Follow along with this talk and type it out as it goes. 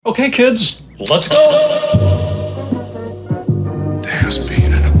Okay, kids, let's go. There has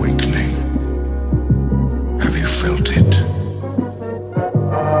been an awakening. Have you felt it?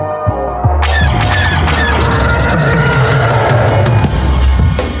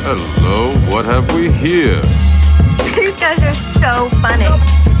 Hello, what have we here? You guys are so funny.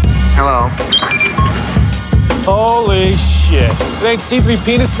 Hello. Holy shit. It ain't C3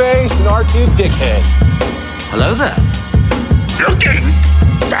 penis face and R2 dickhead. Hello there. Looking?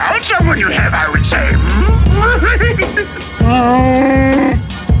 Found someone you have, I would say.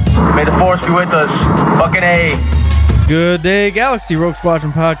 May the force be with us. Fucking A. Good day, Galaxy Rogue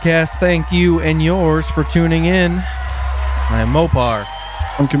Squadron Podcast. Thank you and yours for tuning in. I am Mopar.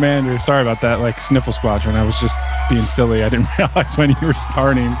 I'm Commander. Sorry about that, like Sniffle Squadron. I was just being silly. I didn't realize when you were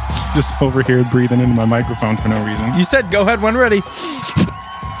starting. Just over here breathing into my microphone for no reason. You said go ahead when ready.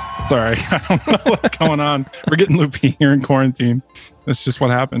 Sorry, I don't know what's going on. We're getting loopy here in quarantine. That's just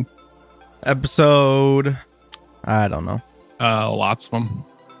what happened. Episode, I don't know. Lots of them.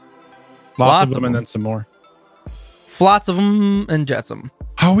 Lots of them and then some more. Flots of them and jetsam.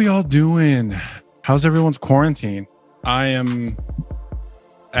 How are we all doing? How's everyone's quarantine? I am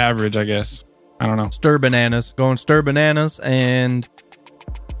average, I guess. I don't know. Stir bananas. Going stir bananas and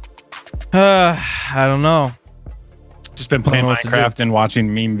I don't know. Just been playing Minecraft and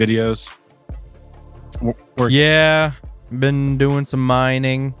watching meme videos. Yeah, been doing some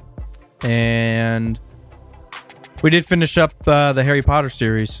mining, and we did finish up the Harry Potter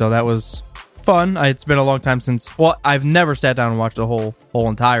series, so that was fun. It's been a long time since. Well, I've never sat down and watched the whole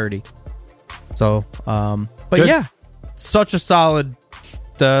entirety. So, but Good. Yeah, such a solid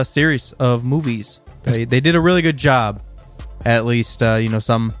series of movies. They did a really good job. At least,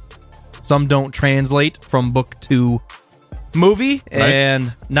 some don't translate from book to movie, right.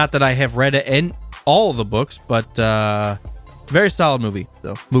 And not that I have read it in all of the books, but very solid movie.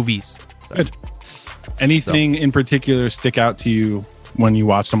 So movies. Good. Anything in particular stick out to you when you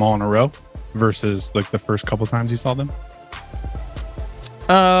watched them all in a row versus like the first couple times you saw them?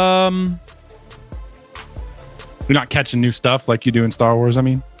 You're not catching new stuff like you do in Star Wars, I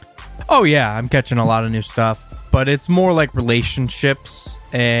mean? Oh yeah, I'm catching a lot of new stuff, but it's more like relationships,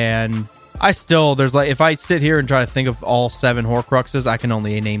 and there's like, if I sit here and try to think of all 7 Horcruxes, I can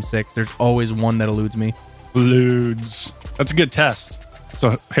only name 6. There's always one that eludes me. Eludes. That's a good test.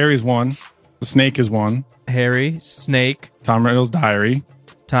 So Harry's 1. The Snake is 1. Harry, Snake, Tom Riddle's Diary.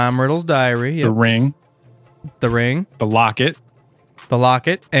 Yep. The Ring. The Ring. The Locket.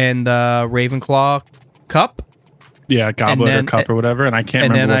 And the Ravenclaw Cup. Yeah, Goblet or Cup or whatever. And I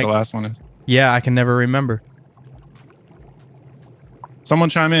can't remember what the last one is. Yeah, I can never remember. Someone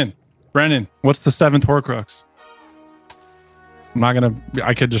chime in. Brennan, what's the 7th Horcrux?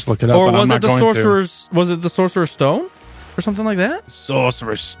 I could just look it up, or but was I'm not it the going Sorcerer's? Was it the Sorcerer's Stone or something like that?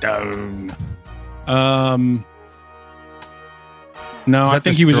 Sorcerer's Stone. No, I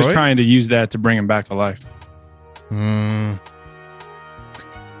think he was just trying to use that to bring him back to life.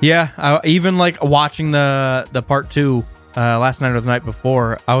 Yeah, even like watching the part 2 last night or the night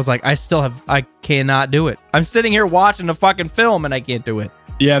before, I was like, I cannot do it. I'm sitting here watching a fucking film and I can't do it.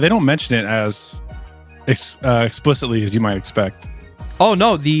 Yeah, they don't mention it as explicitly as you might expect. Oh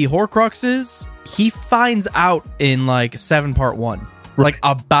no, the Horcruxes, he finds out in like 7 part 1, like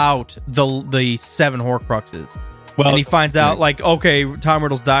about the 7 Horcruxes. Well, and he finds out like, okay, Tom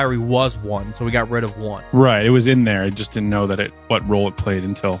Riddle's diary was 1, so we got rid of 1. Right, it was in there. I just didn't know that what role it played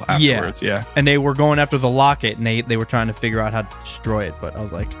until afterwards. Yeah. And they were going after the locket, and they were trying to figure out how to destroy it. But I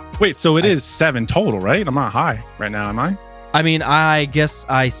was like, wait, so it is 7 total, right? I'm not high right now, am I? I mean, I guess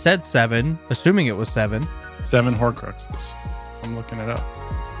I said 7, assuming it was 7. 7 Horcruxes. I'm looking it up.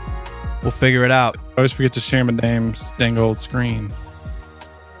 We'll figure it out. I always forget to share my dang old screen.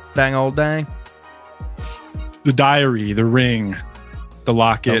 Dang old dang. The Diary, the Ring, the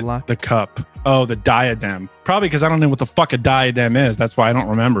Locket, the Cup. Oh, the Diadem. Probably because I don't know what the fuck a diadem is. That's why I don't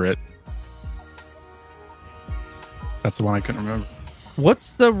remember it. That's the one I couldn't remember.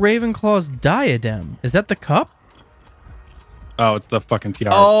 What's the Ravenclaw's diadem? Is that the cup? Oh, it's the fucking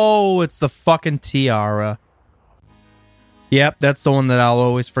tiara. Oh, it's the fucking tiara. Yep, that's the one that I'll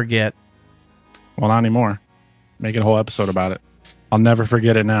always forget. Well, not anymore. Make a whole episode about it. I'll never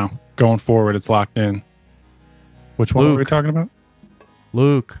forget it now. Going forward, it's locked in. Which one are we talking about?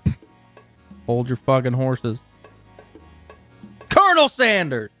 Luke. Hold your fucking horses. Colonel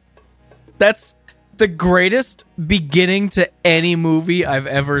Sanders! That's the greatest beginning to any movie I've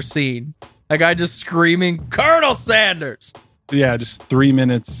ever seen. A guy just screaming, Colonel Sanders! Yeah, just 3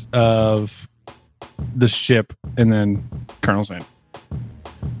 minutes of the ship and then Colonel Sanders.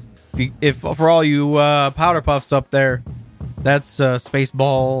 If for all you powder puffs up there, That's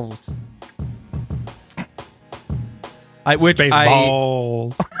Spaceballs.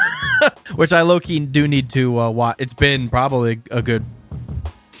 Which I low-key do need to watch. It's been probably a good,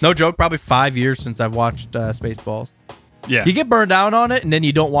 no joke, probably 5 years since I've watched Spaceballs. Yeah. You get burned out on it, and then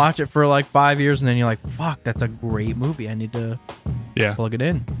you don't watch it for like 5 years, and then you're like, fuck, that's a great movie. I need to plug it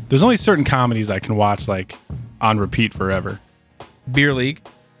in. There's only certain comedies I can watch like on repeat forever. Beer League.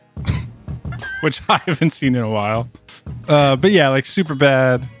 Which I haven't seen in a while. But yeah, like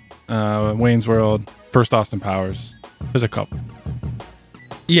Superbad, Wayne's World, First Austin Powers. There's a couple.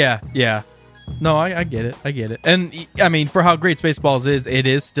 Yeah. No, I get it. And, I mean, for how great Spaceballs is, it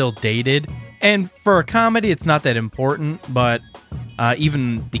is still dated. And for a comedy, it's not that important, but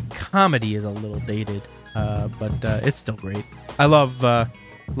even the comedy is a little dated. But it's still great. I love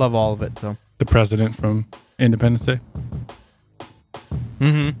all of it. So the president from Independence Day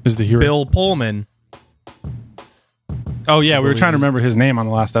is the hero. Bill Pullman. Oh, yeah, we were trying to remember his name on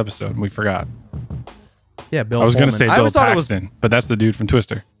the last episode, and we forgot. Yeah, Bill I was going to Pullman. say Bill Paxton, but that's the dude from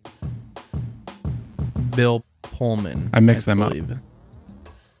Twister. Bill Pullman. I mixed them up.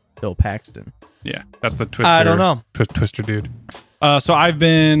 Bill Paxton. Yeah, that's the Twister. I don't know. Twister dude. So I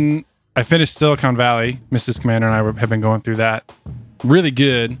finished Silicon Valley. Mrs. Commander and I have been going through that. Really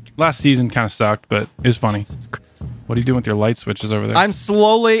good. Last season kind of sucked, but it was funny. What are you doing with your light switches over there? I'm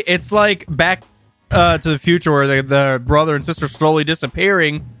slowly, it's like Back to the Future where the brother and sister slowly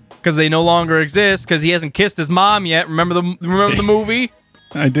disappearing because they no longer exist because he hasn't kissed his mom yet. Remember the movie?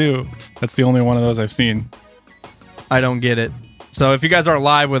 I do. That's the only one of those I've seen. I don't get it. So if you guys aren't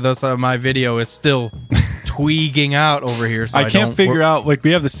live with us, my video is still tweaking out over here. So I can't figure out, like,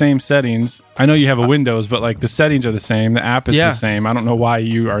 we have the same settings. I know you have a Windows, but like the settings are the same. The app is the same. I don't know why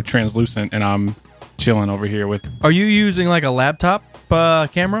you are translucent and I'm chilling over here with. Are you using like a laptop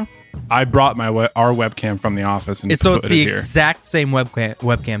camera? I brought our webcam from the office and so put it's the it here. exact same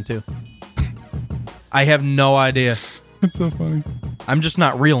webcam too. I have no idea. That's so funny. I'm just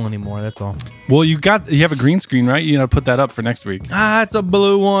not real anymore. That's all. Well, you have a green screen, right? You know, put that up for next week. It's a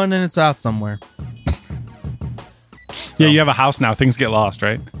blue one and it's out somewhere. Yeah, you have a house now. Things get lost,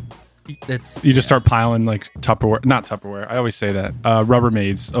 right? You just start piling like not Tupperware. I always say that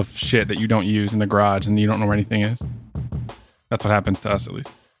Rubbermaids of shit that you don't use in the garage and you don't know where anything is. That's what happens to us, at least.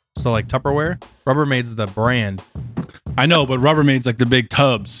 So like Tupperware, Rubbermaid's the brand. I know, but Rubbermaid's like the big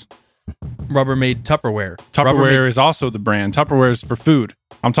tubs. Rubbermaid Tupperware. Tupperware is also the brand. Tupperware is for food.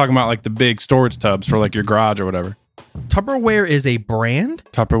 I'm talking about like the big storage tubs for like your garage or whatever. Tupperware is a brand?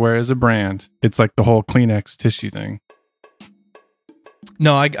 Tupperware is a brand. It's like the whole Kleenex tissue thing.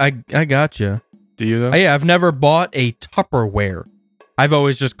 No, I got you. Do you though? Yeah, I've never bought a Tupperware. I've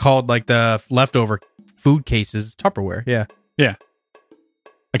always just called like the leftover food cases Tupperware. Yeah. Yeah.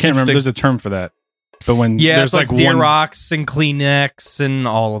 I can't remember. There's a term for that. But when there's like Xerox and Kleenex and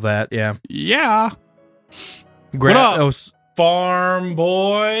all of that. Yeah. Yeah. What up, farm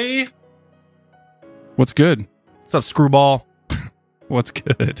boy? What's good? What's up, screwball? What's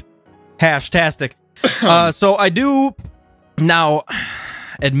good? Hashtastic. So I do now,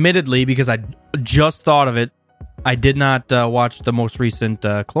 admittedly, because I just thought of it, I did not watch the most recent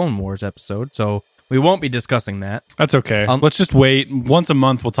Clone Wars episode, so we won't be discussing that. That's okay. Let's just wait. Once a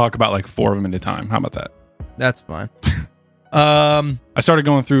month, we'll talk about like 4 of them at a time. How about that? That's fine. I started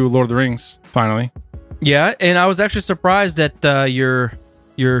going through Lord of the Rings, finally. Yeah, and I was actually surprised at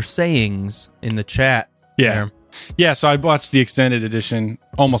your sayings in the chat. Yeah. there. Yeah, so I watch the extended edition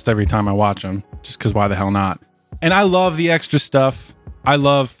almost every time I watch them, just because why the hell not? And I love the extra stuff.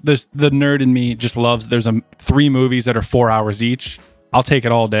 There's the nerd in me just loves, there's 3 movies that are 4 hours each. I'll take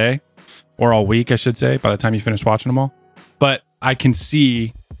it all day, or all week, I should say, by the time you finish watching them all. But I can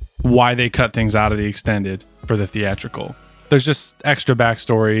see why they cut things out of the extended for the theatrical. There's just extra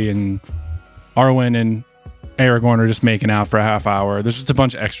backstory, and Arwen and Aragorn are just making out for a half hour. There's just a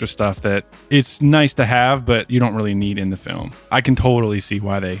bunch of extra stuff that it's nice to have, but you don't really need in the film. I can totally see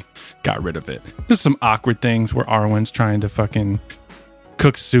why they got rid of it. There's some awkward things where Arwen's trying to fucking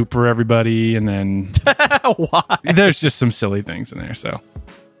cook soup for everybody, and then why? There's just some silly things in there, so.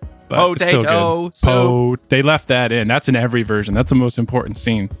 But potato soup. They left that in. That's in every version. That's the most important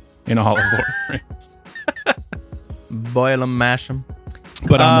scene in all of Lord of the Rings. Boil them, mash them.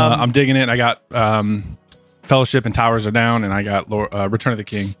 But I'm digging it. I got Fellowship and Towers Are Down, and I got Return of the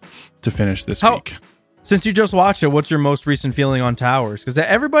King to finish this week. Since you just watched it, what's your most recent feeling on Towers? Because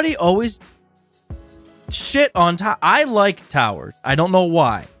everybody always shit on Towers. I like Towers. I don't know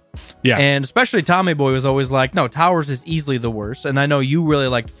why. Yeah. And especially Tommy Boy was always like, no, Towers is easily the worst. And I know you really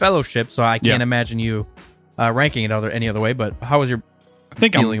liked Fellowship, so I can't imagine you ranking it any other way. But how was your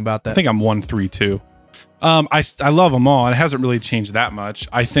feeling about that? I think I'm 1-3-2. I love them all, and it hasn't really changed that much.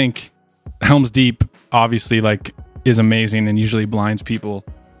 I think Helm's Deep obviously like is amazing and usually blinds people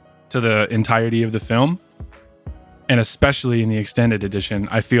to the entirety of the film. And especially in the extended edition,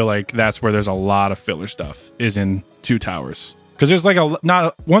 I feel like that's where there's a lot of filler stuff is in Two Towers. Because there's like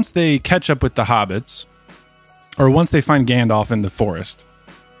once they catch up with the hobbits, or once they find Gandalf in the forest,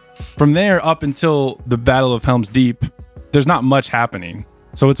 from there up until the Battle of Helm's Deep, there's not much happening.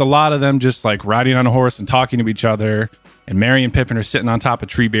 So it's a lot of them just like riding on a horse and talking to each other. And Merry and Pippin are sitting on top of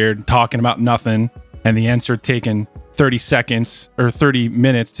Treebeard talking about nothing. And the Ents are taking 30 seconds or 30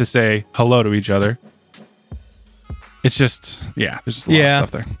 minutes to say hello to each other. It's just, there's just a lot of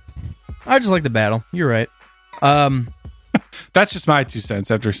stuff there. I just like the battle. You're right. That's just my 2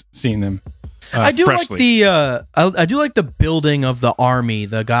 cents after seeing them. I do freshly. like I do like the building of the army,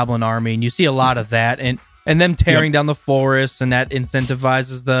 the Goblin army, and you see a lot of that, and them tearing down the forest, and that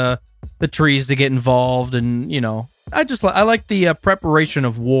incentivizes the trees to get involved, and I like the preparation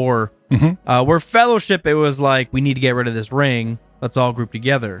of war. Mm-hmm. Where Fellowship, it was like, we need to get rid of this ring. Let's all group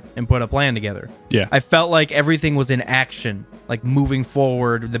together and put a plan together. Yeah. I felt like everything was in action, like moving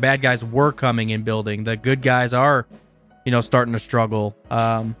forward. The bad guys were coming in building. The good guys are, starting to struggle.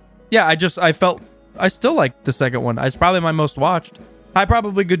 I still like the second one. It's probably my most watched. I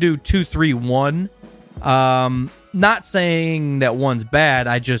probably could do 2, 3, 1. Not saying that one's bad.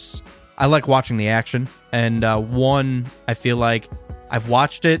 I like watching the action. And 1, I feel like I've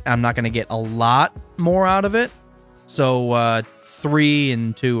watched it. I'm not going to get a lot more out of it. So 3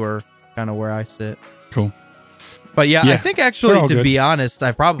 and 2 are kind of where I sit. Cool. But I think actually, to good. be honest,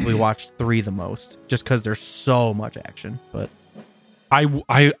 I've probably watched 3 the most, just because there's so much action. But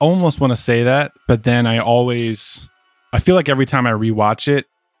I almost want to say that, but then I feel like every time I rewatch it,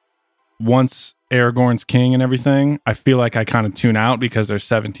 once Aragorn's king and everything, I feel like I kind of tune out because there's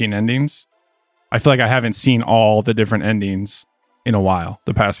 17 endings. I feel like I haven't seen all the different endings in a while.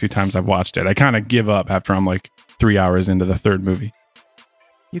 The past few times I've watched it, I kind of give up after I'm like 3 hours into the third movie.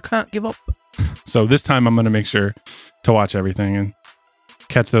 You can't give up. So this time I'm going to make sure to watch everything and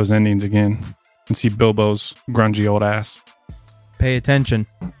catch those endings again and see Bilbo's grungy old ass. Pay attention.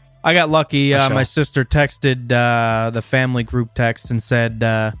 I got lucky. My sister texted the family group text and said,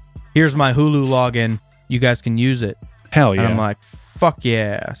 here's my Hulu login. You guys can use it. Hell yeah. And I'm like, fuck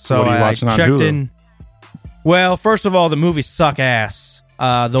yeah. So what are you watching I on checked Hulu? in. Well, first of all, the movies suck ass.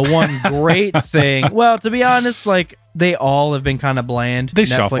 The one great thing, well, to be honest, like, they all have been kind of bland. They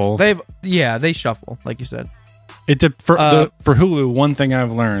shuffle. They shuffle, like you said. For Hulu, one thing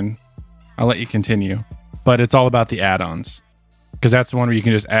I've learned, I'll let you continue, but it's all about the add-ons. Because that's the one where you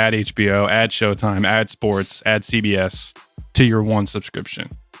can just add HBO, add Showtime, add sports, add CBS to your one subscription.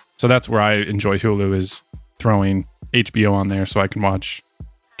 So that's where I enjoy Hulu, is throwing HBO on there so I can watch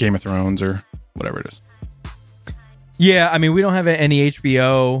Game of Thrones or whatever it is. Yeah, I mean, we don't have any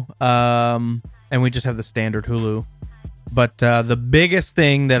HBO, and we just have the standard Hulu. But the biggest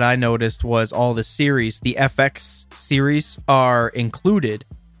thing that I noticed was all the series, the FX series, are included.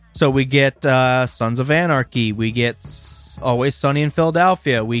 So we get Sons of Anarchy, we get Always Sunny in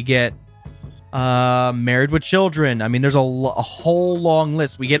Philadelphia, we get Married with Children. I mean, there's a whole long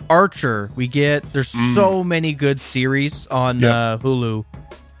list. We get Archer, there's so many good series on Hulu.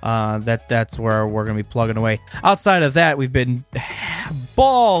 That's where we're going to be plugging away. Outside of that, we've been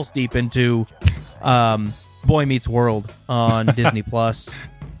balls deep into Boy Meets World on Disney Plus.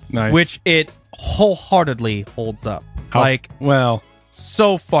 Nice. Which it wholeheartedly holds up.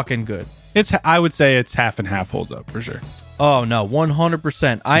 So fucking good. I would say it's half and half holds up for sure. Oh no,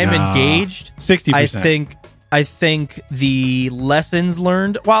 100%. I am engaged. 60%. I think the lessons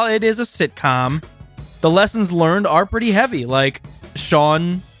learned, while it is a sitcom, the lessons learned are pretty heavy. Like,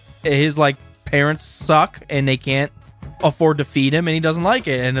 Sean, his like parents suck and they can't afford to feed him, and he doesn't like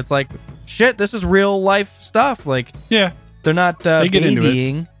it. And it's like, shit, this is real life stuff. Like, yeah, they're not they get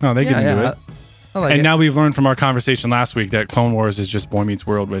babying. into it. No, they get into it. I like and it. now we've learned from our conversation last week that Clone Wars is just Boy Meets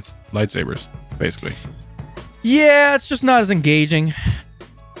World with lightsabers, basically. Yeah, it's just not as engaging.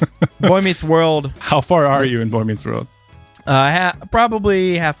 Boy Meets World. How far are you in Boy Meets World?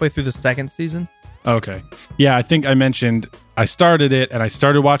 Probably halfway through the second season. Okay. Yeah, I think I mentioned I started it and I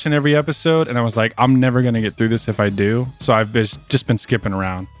started watching every episode and I was like, I'm never going to get through this if I do. So I've just been skipping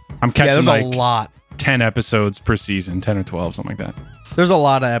around. I'm catching there's a lot. 10 episodes per season, 10 or 12, something like that. There's a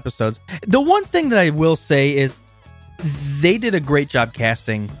lot of episodes. The one thing that I will say is they did a great job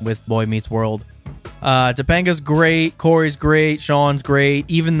casting with Boy Meets World. Topanga's great, Corey's great, Sean's great,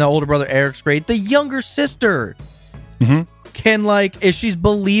 even the older brother Eric's great. The younger sister she's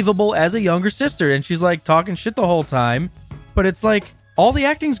believable as a younger sister, and she's like talking shit the whole time, but it's like, all the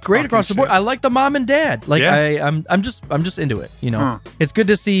acting's great Fucking across the board. shit. I like the mom and dad. Like Yeah. I'm just into it. You know, it's good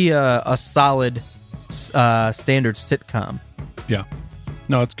to see a solid standard sitcom. Yeah.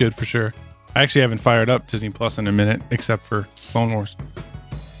 No, it's good for sure. I actually haven't fired up Disney Plus in a minute, except for Clone Wars.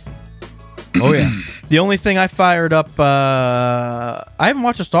 Oh yeah. The only thing I fired up, I haven't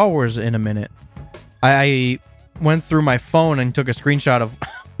watched a Star Wars in a minute. I went through my phone and took a screenshot of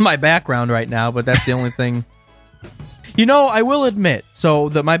my background right now, but that's the only thing. You know, I will admit, so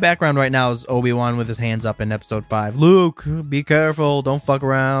that my background right now is Obi-Wan with his hands up in Episode 5. Luke, be careful, don't fuck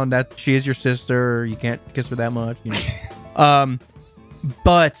around. That she is your sister. You can't kiss her that much. You know.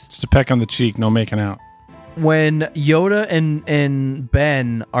 But Just a peck on the cheek, no making out. when Yoda and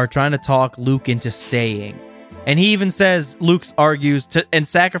Ben are trying to talk Luke into staying, and he even says Luke argues to and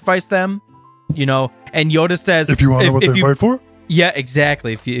sacrifice them, you know, and Yoda says, If you honor what they fight for? Yeah,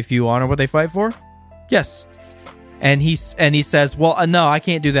 exactly. If you honor what they fight for, yes. And he says, well, no, I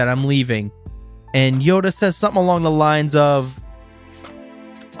can't do that. I'm leaving. And Yoda says something along the lines of,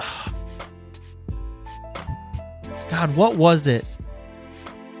 God, what was it?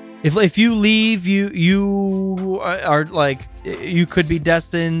 If you leave, you are like, you could be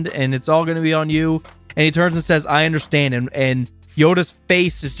destined, and it's all going to be on you. And he turns and says, I understand. And Yoda's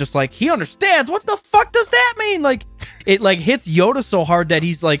face is just like, he understands. What the fuck does that mean? Like, it like hits Yoda so hard that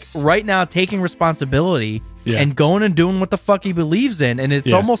he's like right now taking responsibility and going and doing what the fuck he believes in. And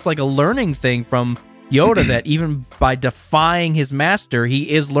it's almost like a learning thing from Yoda that even by defying his master, he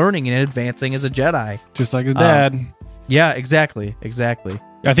is learning and advancing as a Jedi. Just like his dad. Yeah, exactly.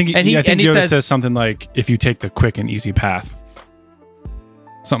 I think And he Yoda says- says something like, if you take the quick and easy path.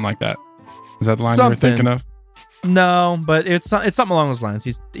 Something like that. Is that the line you were thinking of? No, but it's something along those lines.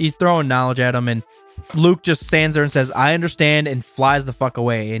 He's throwing knowledge at him, and Luke just stands there and says, I understand, and flies the fuck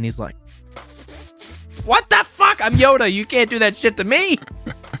away. And he's like, what the fuck? I'm Yoda. You can't do that shit to me.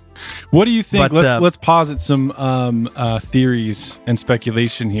 What do you think? But, Let's posit some theories and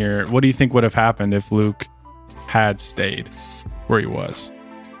speculation here. What do you think would have happened if Luke had stayed where he was?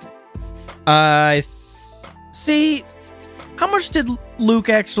 See, how much did Luke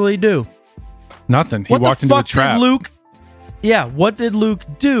actually do? Nothing. He What walked the into a fuck trap. did Luke? Yeah, what did Luke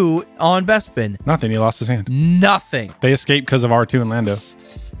do on Bespin? Nothing. He lost his hand. Nothing. They escaped because of R2 and Lando.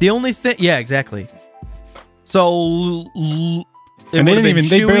 The only thing, yeah, exactly. So, And they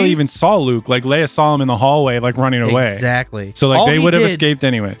barely even saw Luke. Like Leia saw him in the hallway, like running away. Exactly. So like All they he would have did- escaped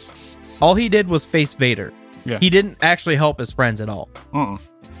anyways. All he did was face Vader. Yeah. He didn't actually help his friends at all. Uh-uh.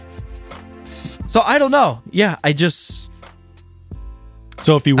 So I don't know. Yeah,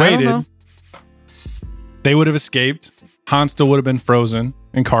 So if he I don't waited, know. they would have escaped. Han still would have been frozen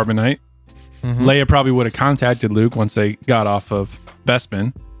in carbonite. Mm-hmm. Leia probably would have contacted Luke once they got off of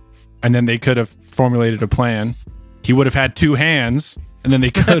Bespin, and then they could have formulated a plan. He would have had two hands, and then they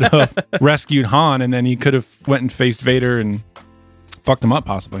could have rescued Han, and then he could have went and faced Vader and fucked him up,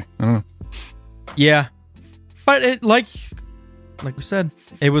 possibly. I don't know. Yeah, but it like we said,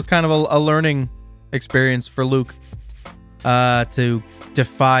 it was kind of a learning experience for Luke to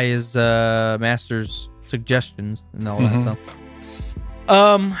defy his master's suggestions and all that stuff.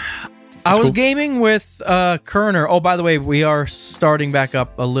 I was cool. gaming with Kerner. Oh, by the way, we are starting back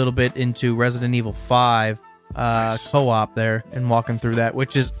up a little bit into Resident Evil 5 co-op there and walking through that,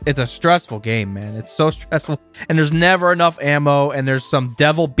 which is it's a stressful game, man. It's so stressful, and there's never enough ammo, and there's some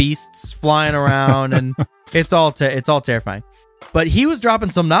devil beasts flying around, and it's all terrifying. But he was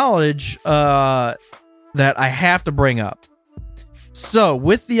dropping some knowledge that I have to bring up. So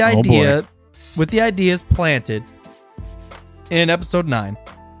with the ideas planted in episode 9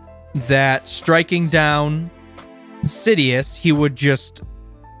 that striking down Sidious, he would just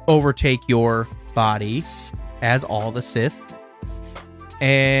overtake your body as all the Sith.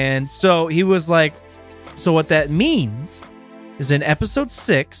 And so he was like, so what that means is in episode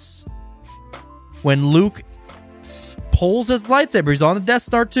 6, when Luke pulls his lightsaber, he's on the Death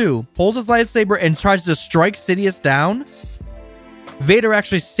Star 2, pulls his lightsaber and tries to strike Sidious down, Vader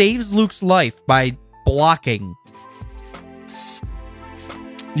actually saves Luke's life by blocking.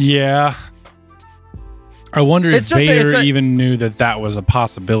 Yeah. I wonder if It's just Vader even knew that was a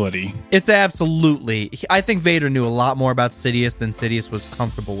possibility. It's absolutely. I think Vader knew a lot more about Sidious than Sidious was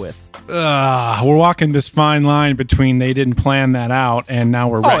comfortable with. We're walking this fine line between they didn't plan that out and now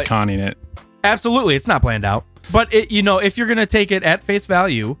we're retconning it. Absolutely, it's not planned out. But if you're gonna take it at face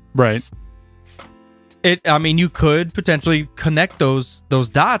value, Right. you could potentially connect those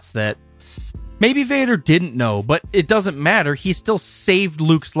dots that maybe Vader didn't know, but it doesn't matter. He still saved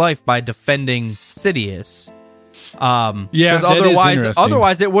Luke's life by defending Sidious. Yeah, because that is interesting.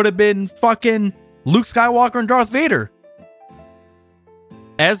 otherwise it would have been fucking Luke Skywalker and Darth Vader.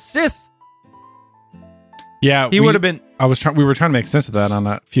 as Sith. Yeah, He would have been. We were trying to make sense of that on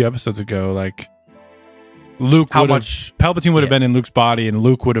a few episodes ago. Like Luke, Palpatine would have been in Luke's body, and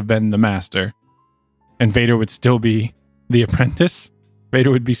Luke would have been the master, and Vader would still be the apprentice. Vader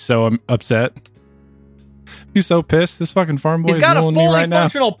would be so upset. He's so pissed. This fucking farm boy He's is got a ruling me fully right now.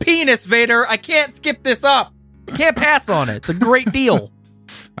 functional penis, Vader. I can't skip this up. I can't pass on it. It's a great deal.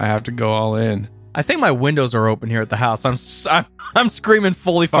 I have to go all in. I think my windows are open here at the house. I'm screaming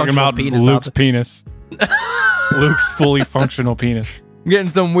fully Talking functional about penis. Luke's out penis. Luke's fully functional penis. I'm getting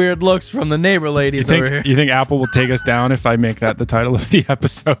some weird looks from the neighbor ladies over here. You think Apple will take us down if I make that the title of the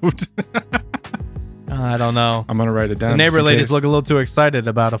episode? I don't know. I'm gonna write it down. The neighbor just in ladies case. look a little too excited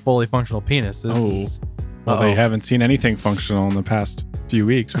about a fully functional penis. Well, they haven't seen anything functional in the past few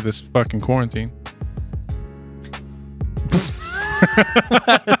weeks with this fucking quarantine.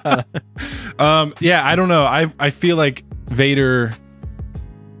 Yeah, I don't know. I feel like Vader.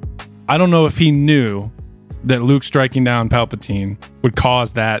 I don't know if he knew that Luke striking down Palpatine would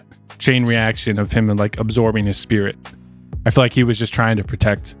cause that chain reaction of him like absorbing his spirit. I feel like he was just trying to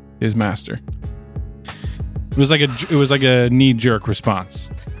protect his master. It was like a knee jerk response.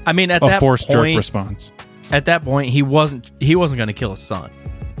 I mean, at A that forced jerk point, response. at that point, he wasn't going to kill his son.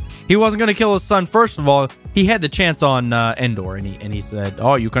 He wasn't going to kill his son. First of all, he had the chance on Endor, and he said,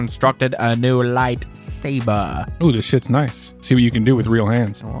 "Oh, you constructed a new lightsaber." Ooh, this shit's nice. See what you can do with real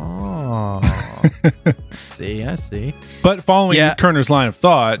hands. Oh, see, I see. But following Yeah. Kerner's line of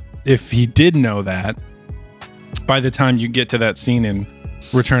thought, if he did know that, by the time you get to that scene in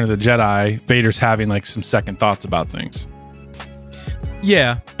Return of the Jedi, Vader's having like some second thoughts about things.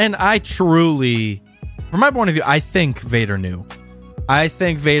 Yeah, and I truly, from my point of view, I think Vader knew. I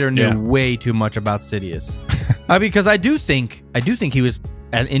think Vader knew way too much about Sidious, because I do think he was,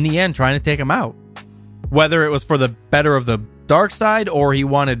 in the end, trying to take him out. Whether it was for the better of the dark side or he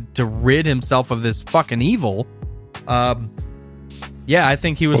wanted to rid himself of this fucking evil. Yeah, I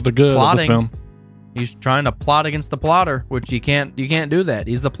think he was the good plotting. of the film. He's trying to plot against the plotter, which you can't do that.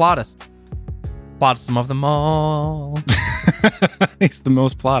 He's the plottest. Plottest of them all. He's the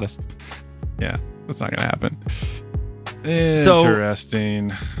most plottest. Yeah, that's not gonna happen. So-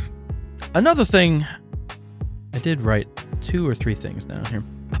 Interesting. Another thing, I did write 2 or 3 things down here.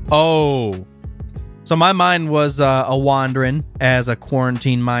 Oh, so my mind was a wandering, as a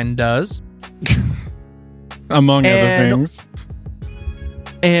quarantine mind does, Among other And- things.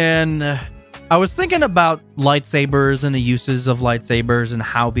 and I was thinking about lightsabers and the uses of lightsabers and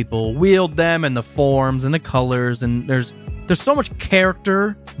how people wield them and the forms and the colors, and there's so much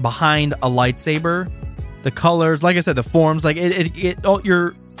character behind a lightsaber. The colors, like I said, the forms, like the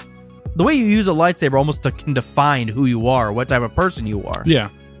way you use a lightsaber almost can define who you are, what type of person you are. Yeah.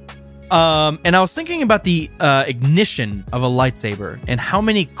 And I was thinking about the ignition of a lightsaber and how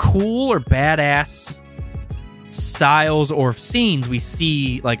many cool or badass styles or scenes we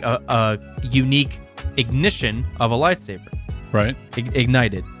see, like a unique ignition of a lightsaber. Right.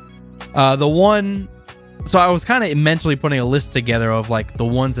 Ignited. The one, so I was kind of mentally putting a list together of like the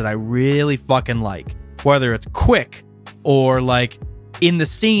ones that I really fucking like, whether it's quick or like in the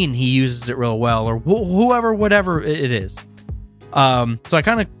scene he uses it real well, or whatever it is. So I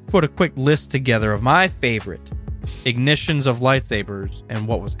kind of put a quick list together of my favorite ignitions of lightsabers and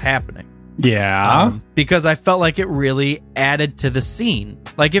what was happening. Yeah. Because I felt like it really added to the scene.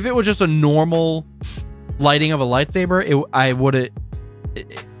 Like if it was just a normal lighting of a lightsaber, it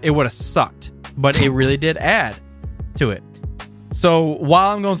would have sucked. But it really did add to it. So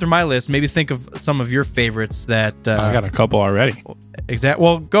while I'm going through my list, maybe think of some of your favorites that I got a couple already.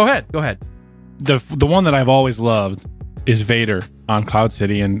 Well, go ahead. The one that I've always loved is Vader on Cloud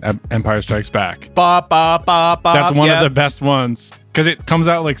City and Empire Strikes Back. That's one of the best ones because it comes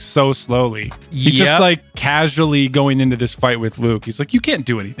out like so slowly. He's just like casually going into this fight with Luke. He's like, "You can't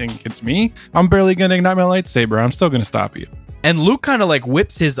do anything against me. I'm barely gonna ignite my lightsaber. I'm still gonna stop you." And Luke kind of like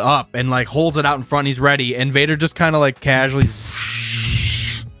whips his up and like holds it out in front. He's ready, and Vader just kind of like casually,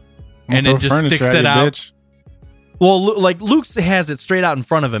 and then just sticks it out. Bitch. Well, like Luke has it straight out in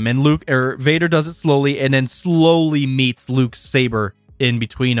front of him, and Vader does it slowly, and then slowly meets Luke's saber in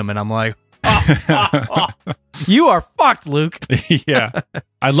between them, and I'm like, "You are fucked, Luke." Yeah,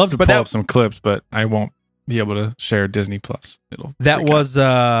 I'd love to pull that- up some clips, but I won't be able to share Disney Plus. That was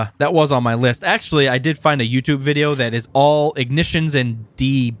on my list. Actually, I did find a YouTube video that is all ignitions and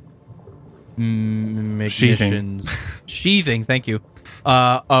sheathing. Thank you.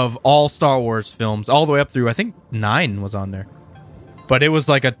 Of all Star Wars films, all the way up through, I think 9 was on there. But it was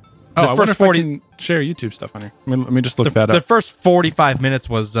like Oh, I first wonder if 40 I can share YouTube stuff on here. Let me just look that the up. first 45 minutes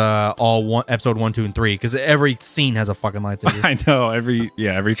was episode 1, 2, and 3 because every scene has a fucking lightsaber. I know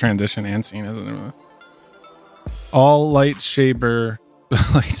every transition and scene has it. All lightsaber.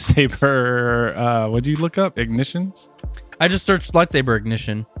 What'd you look up? Ignitions? I just searched lightsaber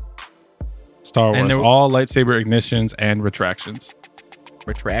ignition. Star And Wars. there- All lightsaber ignitions and retractions.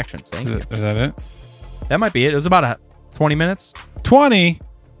 Retractions. Thank you. Is that it? That might be it. It was about 20 minutes. 20?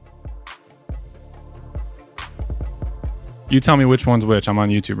 You tell me which one's which. I'm on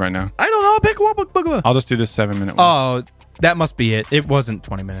YouTube right now. I don't know. Pick one. Book one. I'll just do this 7-minute one. Oh, that must be it. It wasn't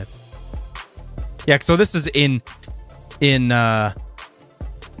 20 minutes. Yeah, so this is in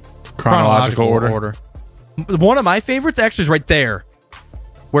Chronological order. One of my favorites actually is right there,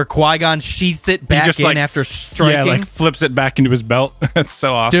 where Qui-Gon sheaths it back just, in like, after striking. Yeah, like flips it back into his belt. That's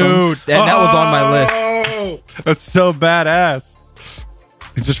so awesome. Dude, and that was on my list. list. That's so badass.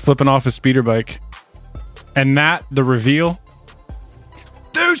 He's just flipping off his speeder bike. And the reveal.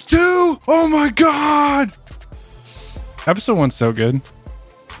 There's 2! Oh my god! Episode 1's so good.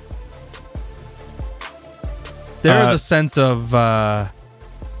 There is a sense of I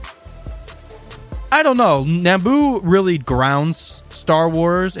don't know. Naboo really grounds Star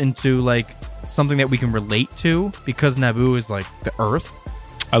Wars into like something that we can relate to because Naboo is like the Earth.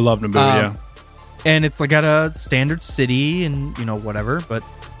 I love Naboo, yeah. And it's like got a standard city and whatever, but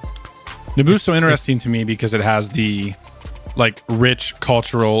Naboo's so interesting to me because it has the like rich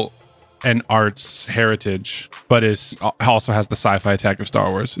cultural and arts heritage, but also has the sci-fi attack of Star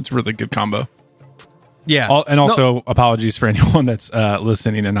Wars. It's a really good combo. yeah. And also, apologies for anyone that's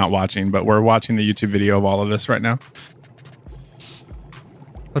listening and not watching, but we're watching the YouTube video of all of this right now.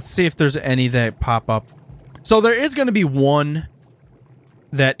 Let's see if there's any that pop up. So there is going to be one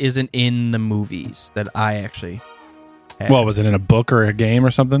that isn't in the movies that I actually had. Well, was it in a book or a game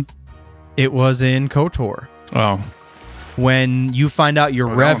or something? It was in KOTOR. Oh, When you find out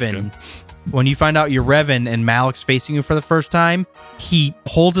you're that one's Revan, when you find out you're Revan and Malik's facing you for the first time, he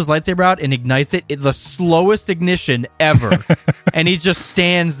holds his lightsaber out and ignites it. The slowest ignition ever. And he just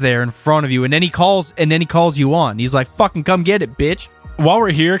stands there in front of you, and then he calls you on. He's like, "Fucking come get it, bitch." while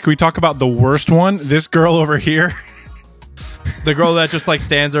we're here, can we talk about the worst one? This girl over here. The girl that just like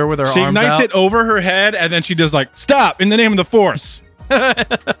stands there with her She arms ignites out. it over her head, and then she does like, "Stop! In the name of the Force."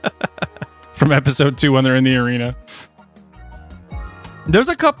 From episode 2 when they're in the arena. There's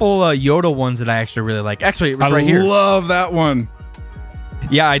a couple Yoda ones that I actually really like. Actually, it was right I here. love that one.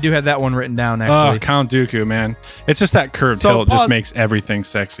 Yeah, I do have that one written down, Oh, actually. Count Dooku, man. It's just that curved So hilt just pause- makes everything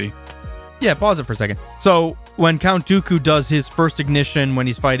sexy. Yeah, pause it for a second. So, when Count Dooku does his first ignition when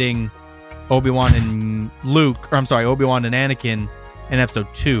he's fighting Obi-Wan and Luke, or I'm sorry, Obi-Wan and Anakin in episode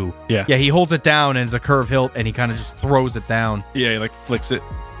 2. Yeah. Yeah, he holds it down and it's a curved hilt and he kind of just throws it down. Yeah, he like flicks it.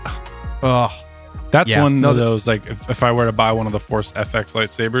 Ugh. That's Yeah, one no, of those, like, if I were to buy one of the Force FX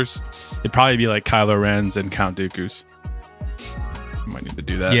lightsabers, it'd probably be like Kylo Ren's and Count Dooku's. I might need to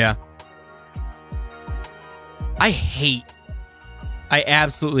do that. Yeah. I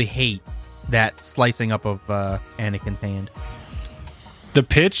absolutely hate that slicing up of Anakin's hand. The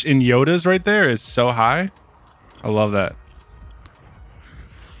pitch in Yoda's right there is so high. I love that.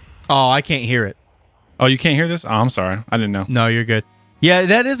 Oh, I can't hear it. Oh, you can't hear this? Oh, I'm sorry. I didn't know. No, you're good. Yeah,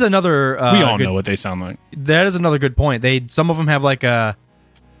 that is another. We all good- know what they sound like. That is another good point. Some of them have like a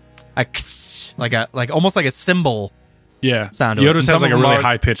almost like a cymbal. Yeah. Sound to it. Yoda's And has some like a of them really are-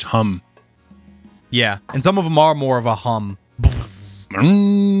 high pitched hum. Yeah, and some of them are more of a hum.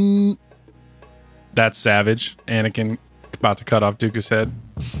 Mm. That's savage. Anakin about to cut off Dooku's head.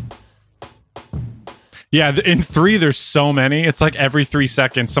 Yeah, in 3, there's so many. It's like every 3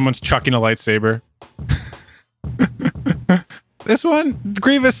 seconds, someone's chucking a lightsaber. This one,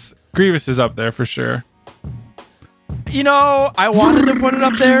 Grievous is up there for sure. You know, I wanted to put it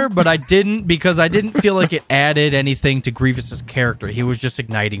up there, but I didn't because I didn't feel like it added anything to Grievous's character. He was just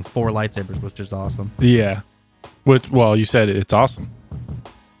igniting 4 lightsabers, which is awesome. Yeah. Well, you said it's awesome.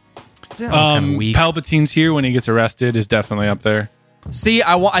 That was kinda weak. Palpatine's here when he gets arrested is definitely up there. See,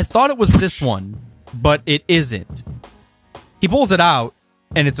 I thought it was this one, but it isn't. He pulls it out,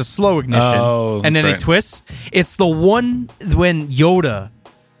 and it's a slow ignition, Oh, and then that's it right. twists. It's the one when Yoda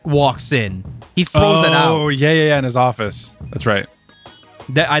walks in. He throws it out. Oh, yeah, in his office. That's right.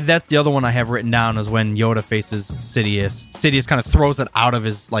 That's the other one I have written down is when Yoda faces Sidious. Sidious kind of throws it out of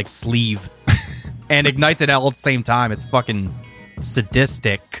his like sleeve and ignites it all at the same time. It's fucking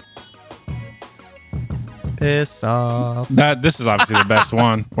sadistic. Piss off. This is obviously the best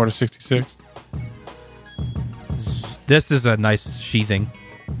one. Order 66. This is a nice sheathing.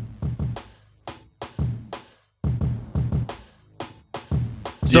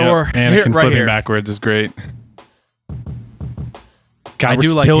 So we're Anakin here, right flipping here. backwards is great. God, I we're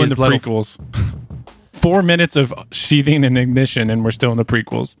do like still in his the little- prequels. 4 minutes of sheathing and ignition, and we're still in the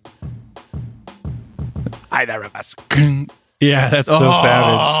prequels. Yeah, that's so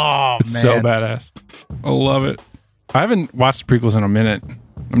savage. It's so man. badass. I love it. I haven't watched the prequels in a minute.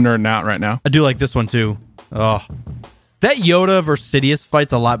 I'm nerding out right now. I do like this one too. Oh, that Yoda versus Sidious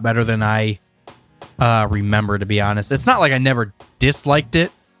fight's a lot better than I remember. To be honest, it's not like I never disliked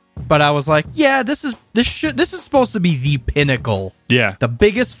it, but I was like, yeah, this is supposed to be the pinnacle, Yeah. the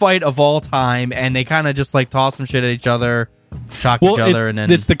biggest fight of all time, and they kind of just like toss some shit at each other, shock each other, and then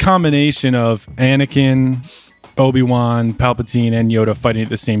it's the combination of Anakin, Obi-Wan, Palpatine, and Yoda fighting at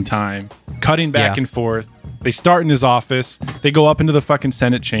the same time, cutting back Yeah. and forth. They start in his office. They go up into the fucking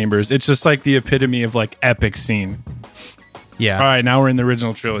Senate chambers. It's just like the epitome of like epic scene. yeah. All right, now we're in the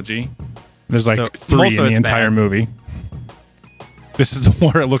original trilogy. There's like So, most 3 of in the it's entire bad. movie. This is the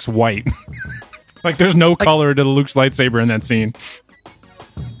one where it looks white. Like there's no color to Luke's lightsaber in that scene.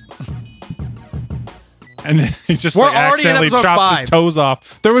 And then he just We're like already in accidentally episode chops 5. his toes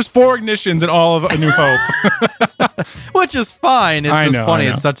off. There was 4 ignitions in all of A New Hope. Which is fine. It's I just know, funny.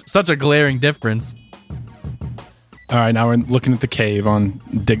 I know. It's such a glaring difference. All right, now we're looking at the cave on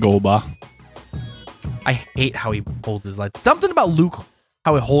Dagobah. I hate how he holds his lights. Something about Luke,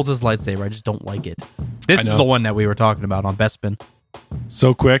 how he holds his lightsaber. I just don't like it. This I is know. the one that we were talking about on Bespin.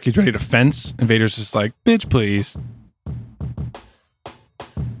 So quick, he's ready to fence. And Vader's just like, bitch, please.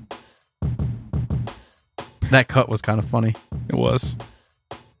 That cut was kind of funny. It was.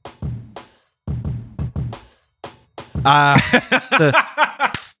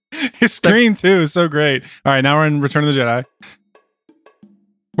 His scream, too, is so great. All right, now we're in Return of the Jedi.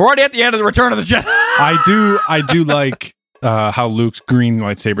 We're already at the end of the Return of the Jedi. I do like how Luke's green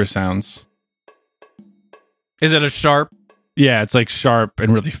lightsaber sounds. Is it a sharp? Yeah, it's like sharp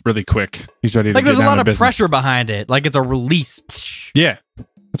and really, really quick. He's ready to Like get there's a down lot to of business. pressure behind it. Like it's a release. Yeah,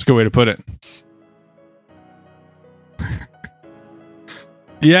 that's a good way to put it.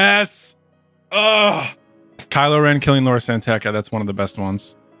 Yes. Ugh. Kylo Ren killing Laura Santeca. That's one of the best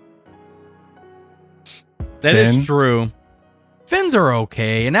ones. That is Finn? true. Fins are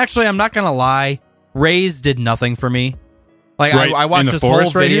okay, and actually, I'm not gonna lie. Rey's did nothing for me. Like Right I in watched the this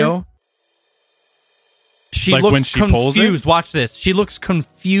forest whole right video. here? She Like looks when she pulls it? confused. Watch this. She looks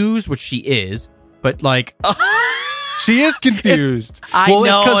confused, which she is, but like She is confused. I well,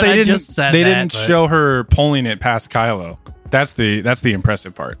 know, it's because and they I didn't. just said they that, didn't but- show her pulling it past Kylo. That's the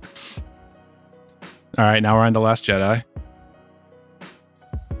impressive part. All right, now we're on The Last Jedi.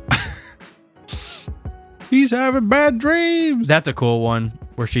 He's having bad dreams. that's a cool one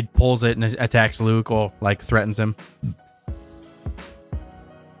where she pulls it and attacks Luke or like threatens him.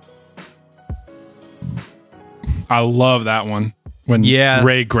 I love that one when Yeah.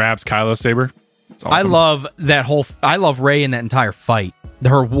 Rey grabs Kylo's saber. It's awesome. I love that whole. I love Rey in that entire fight.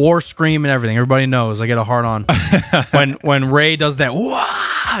 Her war scream and everything. Everybody knows I get a hard on when Rey does that. Wah!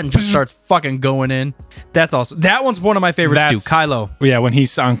 And just starts fucking going in. That's awesome. That one's one of my favorites too. Kylo. Yeah, when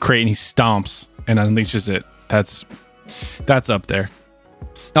he's on Crate and he stomps and unleashes it. That's up there.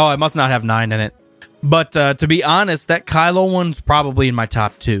 Oh, it must not have 9 in it. But to be honest, that Kylo one's probably in my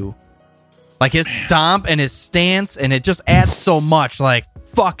top 2. Like his stomp and his stance, and it just adds so much. Like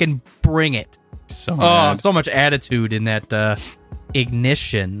fucking bring it. So Oh, mad. so much attitude in that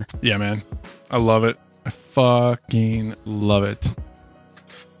ignition. Yeah, man. I love it. I fucking love it.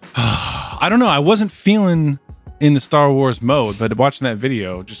 I don't know. I wasn't feeling in the Star Wars mode, but watching that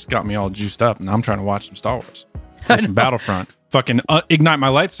video just got me all juiced up, and I'm trying to watch some Star Wars. Some Battlefront. Fucking ignite my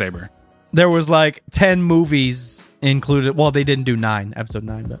lightsaber. There was like 10 movies included. Well, they didn't do 9, episode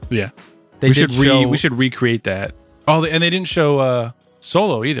 9, but Yeah. they we did should show. we should recreate that. Oh, and they didn't show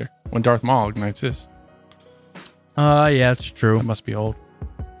Solo either when Darth Maul ignites his. Yeah, it's true. That must be old.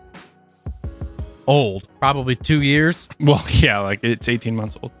 Old, probably 2 years. Well, yeah, like it's 18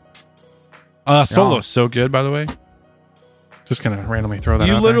 months old. Solo's so good, by the way. Just gonna randomly throw that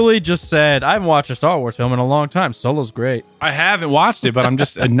You out literally just said, I haven't watched a Star Wars film in a long time. Solo's great. there. I haven't watched it, but I'm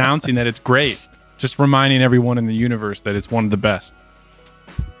just announcing that it's great. Just reminding everyone in the universe that it's one of the best.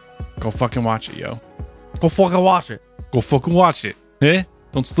 Go fucking watch it, yo. Go fucking watch it. Go fucking watch it. Eh?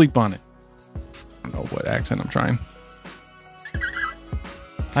 Don't sleep on it. I don't know what accent I'm trying.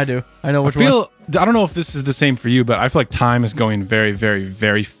 I do. I know which I one. don't know if this is the same for you, but I feel like time is going very, very,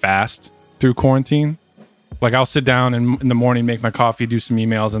 very fast through quarantine. Like I'll sit down and in the morning, make my coffee, do some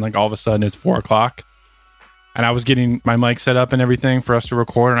emails, and like all of a sudden it's 4:00. And I was getting my mic set up and everything for us to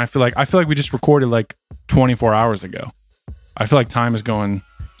record, and I feel like we just recorded like 24 hours ago. I feel like time is going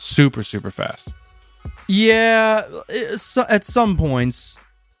super, super fast. Yeah, at some points.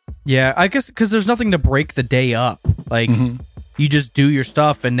 Yeah, I guess because there's nothing to break the day up. Like, you just do your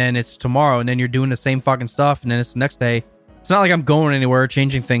stuff, and then it's tomorrow, and then you're doing the same fucking stuff, and then it's the next day. It's not like I'm going anywhere,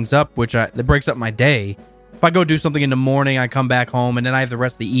 changing things up, that breaks up my day. If I go do something in the morning, I come back home, and then I have the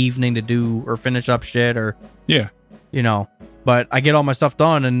rest of the evening to do or finish up shit, or But I get all my stuff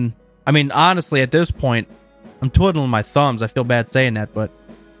done, and I mean, honestly, at this point, I'm twiddling my thumbs. I feel bad saying that, but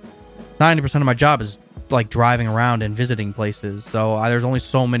 90% of my job is like driving around and visiting places, so there's only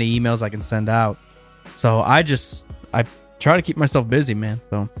so many emails I can send out. So I try to keep myself busy, man.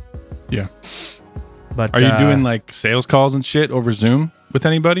 So yeah. But are you doing like sales calls and shit over Zoom with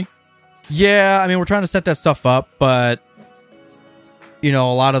anybody? Yeah, I mean, we're trying to set that stuff up, but a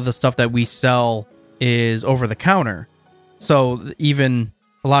lot of the stuff that we sell is over the counter. So even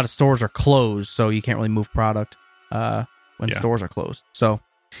a lot of stores are closed, so you can't really move product when stores are closed. So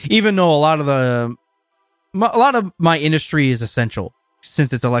even though a lot of my industry is essential,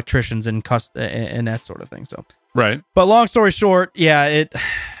 since it's electricians and that sort of thing. So right. But long story short, the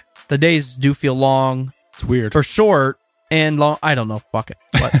days do feel long. It's weird. Or short and long. I don't know. Fuck it.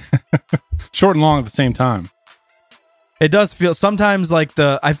 But short and long at the same time. It does feel sometimes like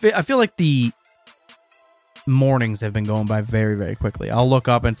I feel like the mornings have been going by very, very quickly. I'll look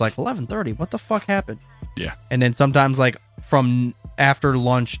up and it's like 11:30. What the fuck happened? Yeah. And then sometimes like from after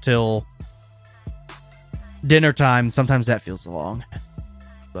lunch till dinner time, sometimes that feels long.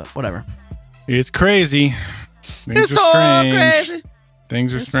 But whatever. It's crazy. Things are strange. Crazy.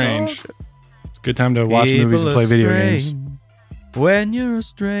 Things are strange. It's a good time to watch movies and play video games. When you're a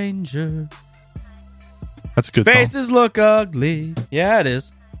stranger. That's a good song. Faces look ugly. Yeah, it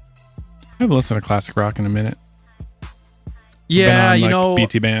is. I haven't listened to classic rock in a minute. Yeah, been on,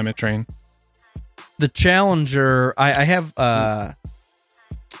 BT Bam at Train. The Challenger, I have a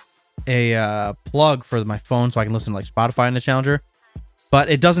plug for my phone so I can listen to like Spotify in the Challenger, but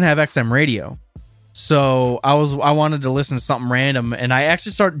it doesn't have XM radio. So I wanted to listen to something random, and I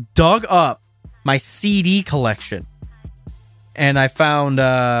actually dug up my CD collection, and I found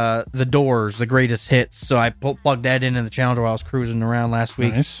The Doors, the greatest hits. So I plugged that in the Challenger while I was cruising around last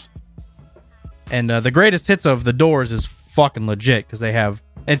week. Nice. And the greatest hits of The Doors is fucking legit because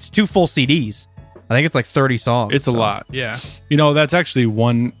it's 2 full CDs. I think it's like 30 songs. It's a lot, yeah. That's actually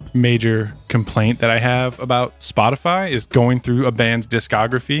one major complaint that I have about Spotify is going through a band's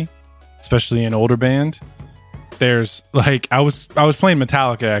discography, especially an older band. There's like I was playing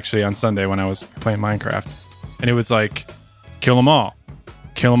Metallica actually on Sunday when I was playing Minecraft, and it was like Kill 'Em All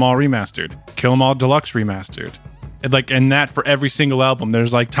Remastered, Kill 'Em All Deluxe Remastered. And that for every single album.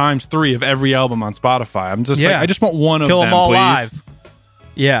 There's like ×3 of every album on Spotify. I'm just I just want one of Kill them, 'Em All please. Live.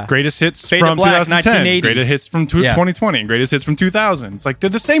 Yeah. Greatest hits Fade from to Black, 2010. Greatest hits from 2020. Greatest hits from 2000. It's like they're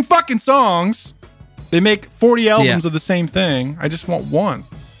the same fucking songs. They make 40 albums of the same thing. I just want one.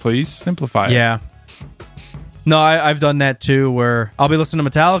 Please simplify it. Yeah. No, I've done that too, where I'll be listening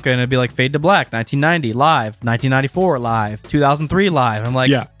to Metallica and it'd be like Fade to Black, 1990 live, 1994 live, 2003 live. I'm like,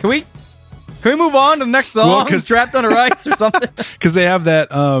 can we move on to the next song? Trapped Under Ice or something? Because they have that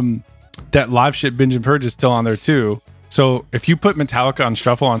live shit Binge and Purge is still on there too. So if you put Metallica on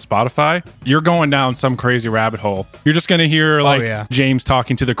shuffle on Spotify, you're going down some crazy rabbit hole. You're just going to hear James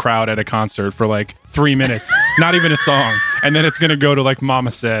talking to the crowd at a concert for like 3 minutes, not even a song. And then it's going to go to like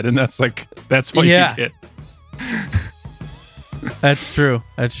Mama Said. And that's what you get. That's true.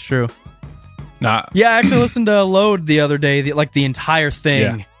 Nah. Yeah, I actually listened to Load the other day, the entire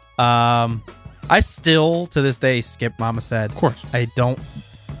thing. Yeah. I still to this day skip Mama Said. Of course. I don't.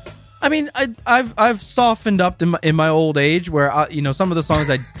 I mean, I've softened up in my old age where some of the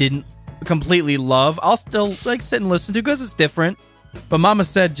songs I didn't completely love, I'll still like sit and listen to because it's different. But Mama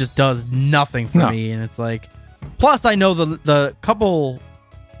Said just does nothing for me, and it's like. Plus, I know the couple,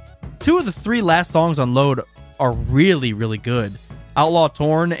 2 of the 3 last songs on Load are really, really good. Outlaw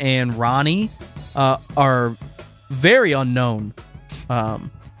Torn and Ronnie are very unknown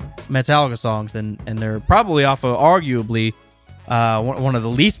Metallica songs, and they're probably off of arguably one of the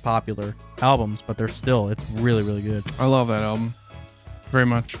least popular albums, but it's really, really good. I love that album very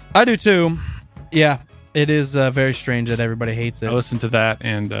much. I do too. Yeah, it is very strange that everybody hates it. I listened to that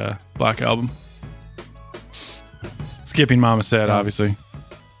and Black Album. Skipping Mama Said, obviously.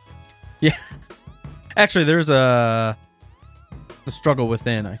 Yeah. Actually, there's The Struggle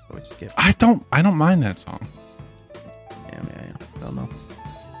Within. I always skip. I don't mind that song. Yeah. Don't know.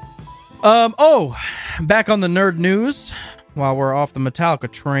 Back on the nerd news. While we're off the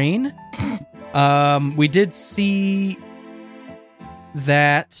Metallica train, we did see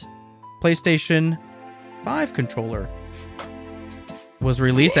that PlayStation 5 controller was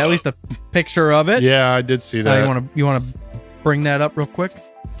released. At least a picture of it. Yeah, I did see that. You want to bring that up real quick?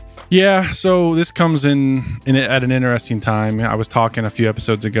 Yeah, so this comes in at an interesting time. I was talking a few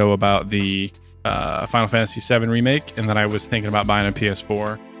episodes ago about the Final Fantasy VII remake, and that I was thinking about buying a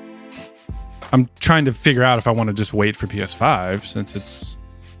PS4. I'm trying to figure out if I want to just wait for PS5 since it's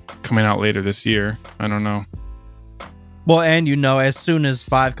coming out later this year. I don't know. Well, and as soon as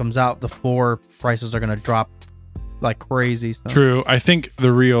 5 comes out, the 4 prices are going to drop like crazy. So. True. I think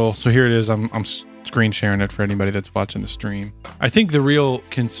the real... So here it is. I'm screen sharing it for anybody that's watching the stream. I think the real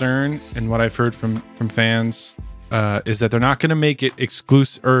concern, and what I've heard from fans, is that they're not going to make it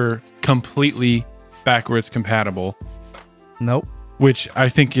exclusive or completely backwards compatible. Nope. Which I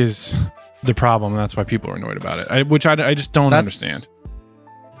think is the problem. And that's why people are annoyed about it. I just don't understand.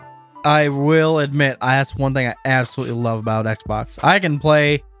 I will admit, that's one thing I absolutely love about Xbox. I can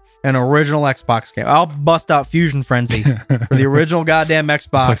play an original Xbox game. I'll bust out Fusion Frenzy for the original goddamn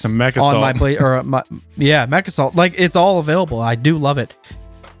Xbox. Play some Mech Assault. On my play, or Mech Assault. Like, it's all available. I do love it.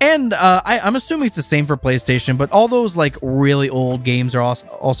 And I'm assuming it's the same for PlayStation, but all those like really old games are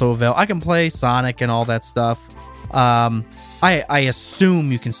also available. I can play Sonic and all that stuff. I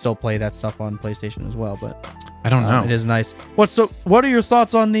assume you can still play that stuff on PlayStation as well, but I don't know. It is nice. What are your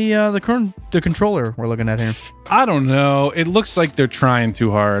thoughts on the controller we're looking at here? I don't know. It looks like they're trying too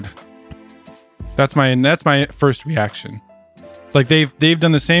hard. That's my first reaction. Like they've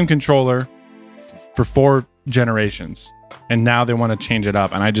done the same controller for 4 generations, and now they want to change it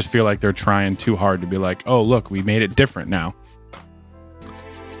up, and I just feel like they're trying too hard to be like, "Oh, look, we made it different now."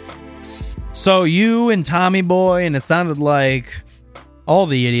 So you and Tommy Boy, and it sounded like all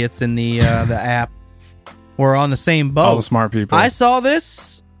the idiots in the app were on the same boat. All the smart people. I saw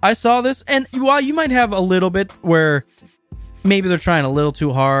this, and while you might have a little bit where maybe they're trying a little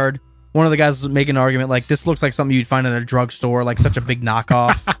too hard, one of the guys was making an argument like, this looks like something you'd find in a drugstore, like such a big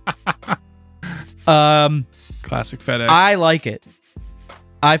knockoff. Classic FedEx. I like it.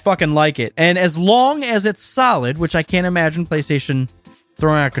 I fucking like it. And as long as it's solid, which I can't imagine PlayStation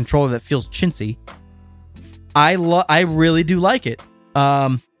throwing out a controller that feels chintzy, I really do like it.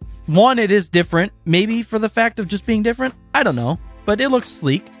 One, it is different, maybe for the fact of just being different. I don't know, but it looks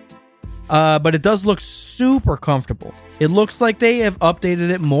sleek. But it does look super comfortable. It looks like they have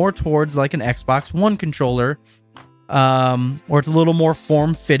updated it more towards like an Xbox One controller, where it's a little more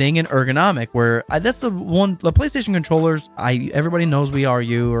form-fitting and ergonomic. Where that's the PlayStation controllers. Everybody knows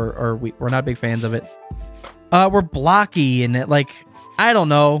we're not big fans of it. We're blocky and it, like, I don't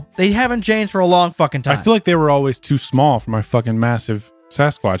know. They haven't changed for a long fucking time. I feel like they were always too small for my fucking massive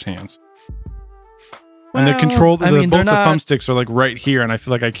Sasquatch hands. And the both the thumbsticks are like right here, and I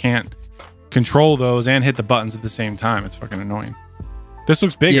feel like I can't control those and hit the buttons at the same time. It's fucking annoying. This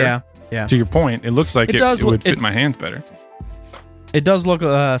looks bigger. Yeah. To your point, it looks like it would fit my hands better. It does look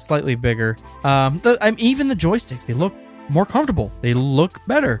slightly bigger. Even the joysticks, they look more comfortable. They look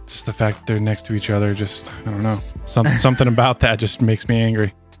better. Just the fact that they're next to each other, just, I don't know. Something about that just makes me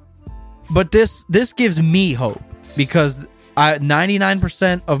angry. But this gives me hope, because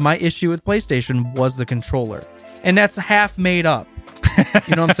 99% of my issue with PlayStation was the controller, and that's half made up.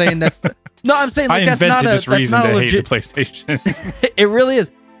 You know what I'm saying? I'm saying like, I invented this reason to hate the PlayStation. It really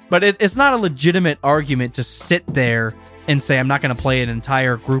is, but it's not a legitimate argument to sit there and say I'm not going to play an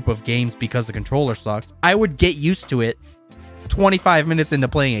entire group of games because the controller sucks. I would get used to it 25 minutes into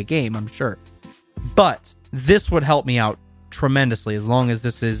playing a game, I'm sure, but this would help me out tremendously as long as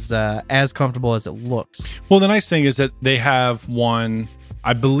this is as comfortable as it looks. Well, the nice thing is that they have one,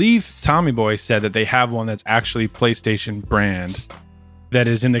 I believe Tommy Boy said that they have one that's actually PlayStation brand that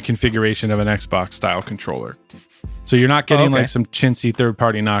is in the configuration of an Xbox style controller. So you're not getting like some chintzy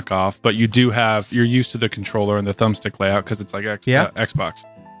third-party knockoff, but you're used to the controller and the thumbstick layout because it's like Xbox.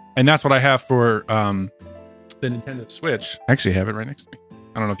 And that's what I have for the Nintendo Switch. I actually have it right next to me.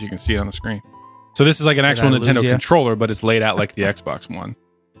 I don't know if you can see it on the screen. So this is like an actual Nintendo controller, but it's laid out like the Xbox one.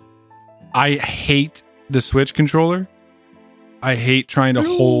 I hate the Switch controller. I hate trying to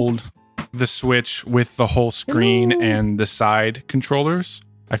hold the Switch with the whole screen and the side controllers.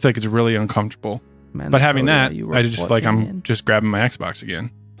 I feel like it's really uncomfortable. But having that, I just feel like I'm just grabbing my Xbox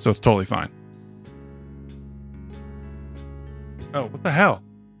again. So it's totally fine. Oh, what the hell?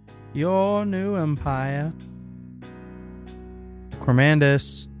 Your new empire.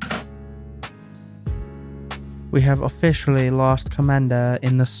 Cormandus. We have officially lost Commander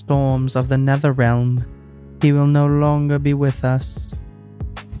in the storms of the Netherrealm. He will no longer be with us.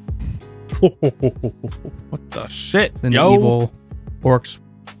 What the shit? Then the evil orcs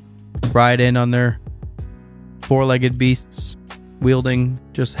ride in on their 4-legged beasts, wielding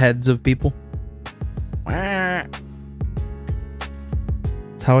just heads of people. That's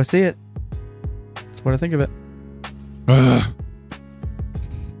how I see it. That's what I think of it. Ugh.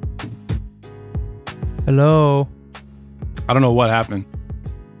 Hello. I don't know what happened.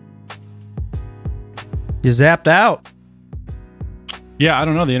 You zapped out. Yeah, I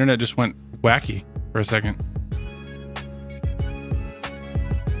don't know. The internet just went wacky for a second.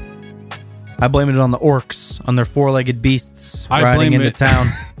 I blame it on the orcs, on their four-legged beasts I riding blame into it- town.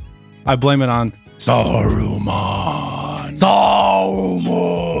 I blame it on Saruman.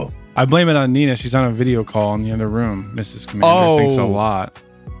 Saruman. I blame it on Nina. She's on a video call in the other room. Mrs. Commander thinks a lot.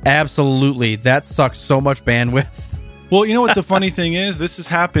 Absolutely. That sucks so much bandwidth. Well, you know what the funny thing is? This has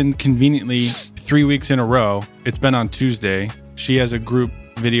happened conveniently 3 weeks in a row. It's been on Tuesday. She has a group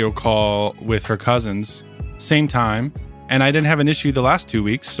video call with her cousins, same time. And I didn't have an issue the last 2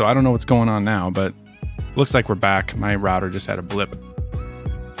 weeks, so I don't know what's going on now, but looks like we're back. My router just had a blip.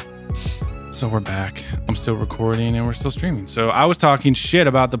 So we're back. I'm still recording and we're still streaming. So I was talking shit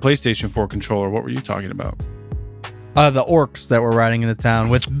about the PlayStation 4 controller. What were you talking about? The orcs that were riding into town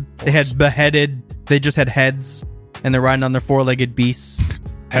they just had heads, and they're riding on their four-legged beasts.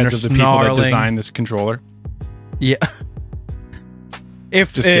 Heads of the people that designed this controller. Yeah.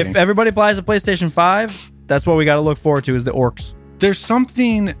 If everybody buys a PlayStation 5, that's what we got to look forward to is the orcs. There's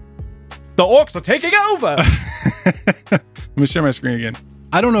something... The orcs are taking over! Let me share my screen again.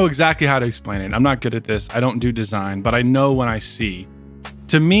 I don't know exactly how to explain it. I'm not good at this. I don't do design, but I know when I see.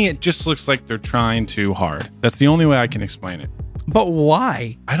 To me, it just looks like they're trying too hard. That's the only way I can explain it. But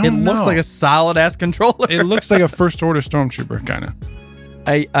why? I don't know. It looks like a solid-ass controller. It looks like a first-order stormtrooper, kind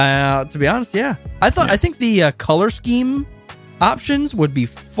of. To be honest, yeah. I think the color scheme options would be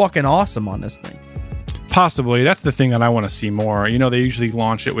fucking awesome on this thing. Possibly. That's the thing that I want to see more. You know, they usually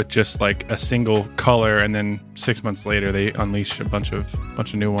launch it with just like a single color, and then 6 months later they unleash a bunch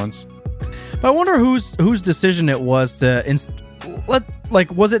of new ones. But I wonder whose decision it was to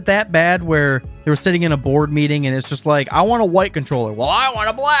was it that bad where they were sitting in a board meeting and it's just like, I want a white controller. Well, I want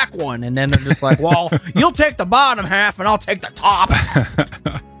a black one. And then they're just like, well, you'll take the bottom half and I'll take the top.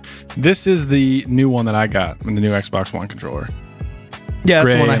 This is the new one that I got in the new Xbox One controller. Yeah,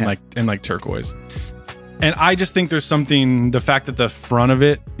 gray that's the one I and have. like turquoise. And I just think there's something, the fact that the front of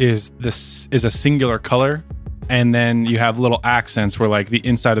it is a singular color, and then you have little accents where like the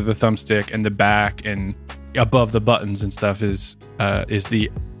inside of the thumbstick and the back and above the buttons and stuff is the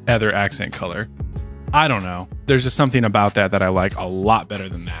other accent color. I don't know. There's just something about that I like a lot better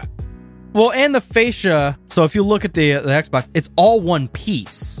than that. Well, and the fascia. So if you look at the Xbox, it's all one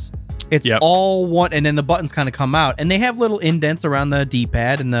piece. It's all one, and then the buttons kind of come out, and they have little indents around the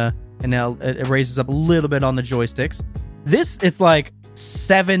D-pad and now it raises up a little bit on the joysticks. This, it's like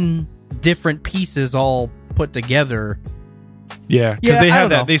 7 different pieces all put together. Yeah, because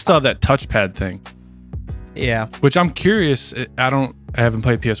they still have that touchpad thing. Yeah, which I'm curious. I haven't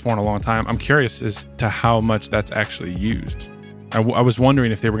played PS4 in a long time. I'm curious as to how much that's actually used. I was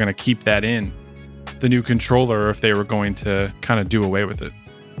wondering if they were going to keep that in the new controller, or if they were going to kind of do away with it.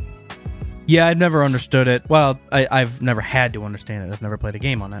 Yeah, I've never understood it. Well, I've never had to understand it. I've never played a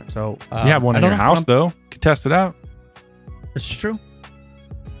game on it. So you have one in your house, though. You can test it out. It's true.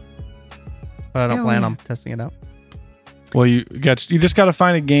 But I don't plan on testing it out. Well, you just got to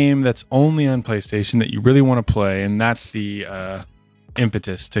find a game that's only on PlayStation that you really want to play, and that's the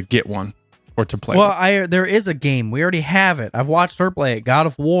impetus to get one or to play. Well, there is a game. We already have it. I've watched her play it, God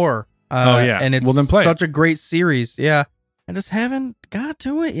of War. And it's then play such a great series. Yeah. I just haven't got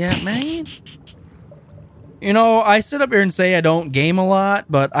to it yet, man. You know, I sit up here and say I don't game a lot,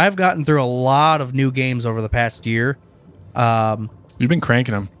 but I've gotten through a lot of new games over the past year. You've been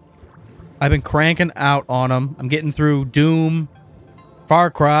cranking them. I've been cranking out on them. I'm getting through Doom, Far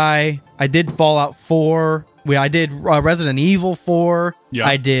Cry. I did Fallout 4. I did Resident Evil 4. Yeah.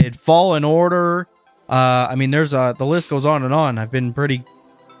 I did Fallen Order. I mean, there's the list goes on and on. I've been pretty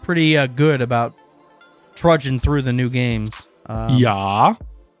good about trudging through the new games. Yeah.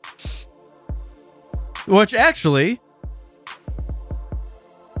 Which actually,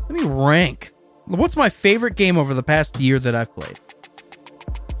 let me rank. What's my favorite game over the past year that I've played?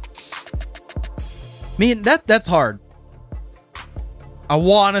 I mean, that's hard. I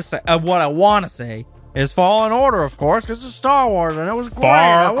want to say what I want to say is Fallen Order, of course, because it's Star Wars and it was great.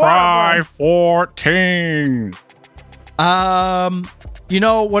 Far Cry 14. You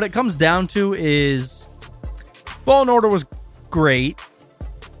know what it comes down to is Fallen Order was great,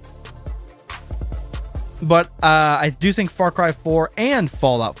 but I do think Far Cry 4 and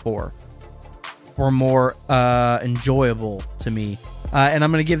Fallout 4 were more enjoyable to me. And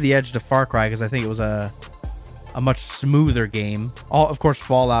I'm going to give the edge to Far Cry because I think it was a much smoother game. Of course,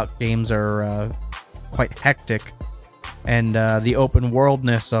 Fallout games are quite hectic, and the open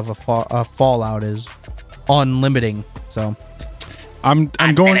worldness of a Fallout is unlimiting. So I'm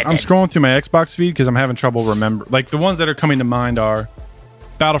scrolling through my Xbox feed because I'm having trouble remember. Like the ones that are coming to mind are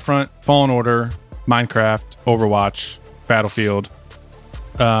Battlefront, Fallen Order, Minecraft, Overwatch, Battlefield.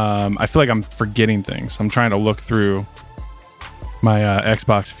 I feel like I'm forgetting things. I'm trying to look through my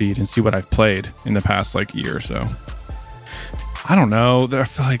Xbox feed and see what I've played in the past like year or so. I don't know. I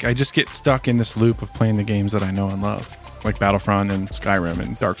feel like I just get stuck in this loop of playing the games that I know and love, like Battlefront and Skyrim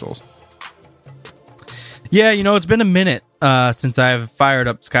and Dark Souls. Yeah, it's been a minute since I've fired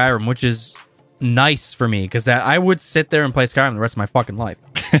up Skyrim, which is nice for me because I would sit there and play Skyrim the rest of my fucking life.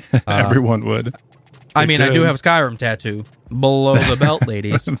 Everyone would. I mean, I do have a Skyrim tattoo below the belt,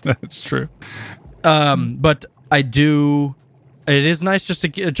 ladies. That's true. But I do. It is nice just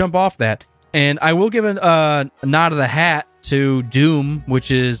to jump off that, and I will give a nod of the hat to Doom, which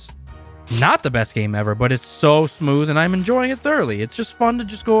is not the best game ever, but it's so smooth, and I'm enjoying it thoroughly. It's just fun to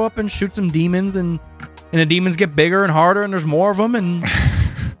just go up and shoot some demons, and the demons get bigger and harder, and there's more of them, and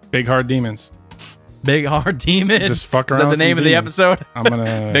big hard demons. Big hard demons. Just fuck around. Is that the name of the episode? I'm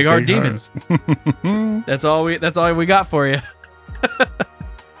gonna big hard demons. That's all we got for you.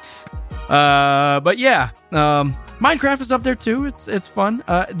 But yeah, Minecraft is up there too. It's fun.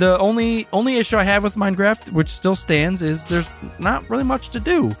 The only issue I have with Minecraft, which still stands, is there's not really much to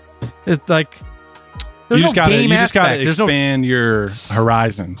do. It's like there's no game aspect. You just gotta expand your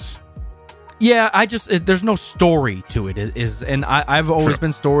horizons. Yeah, there's no story to it. And I've always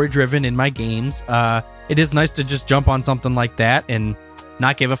been story driven in my games. It is nice to just jump on something like that and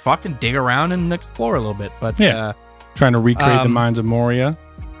not give a fuck and dig around and explore a little bit. But yeah, trying to recreate the mines of Moria,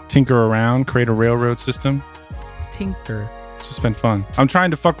 tinker around, create a railroad system. Tinker. It's just been fun. I'm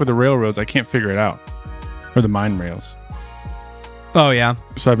trying to fuck with the railroads. I can't figure it out, or the mine rails. Oh yeah.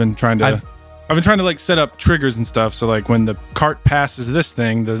 So I've been trying to like set up triggers and stuff. So like when the cart passes this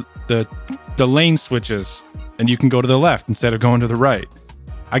thing, the lane switches and you can go to the left instead of going to the right.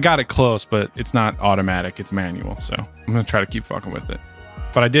 I got it close, but it's not automatic. It's manual. So I'm going to try to keep fucking with it.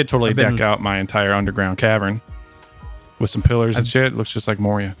 But I did totally deck out my entire underground cavern with some pillars and shit. It looks just like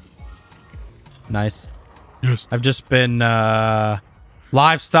Moria. Nice. Yes. I've just been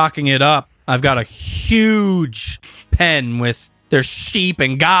livestocking it up. I've got a huge pen with there's sheep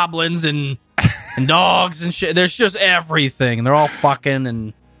and goblins and dogs and shit. There's just everything. They're all fucking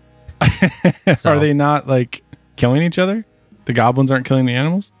and Are they not like killing each other? The goblins aren't killing the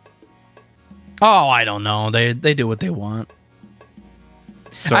animals? Oh, I don't know. They do what they want.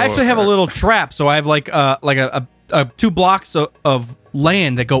 So, I actually have a little trap, so I have like a 2 blocks of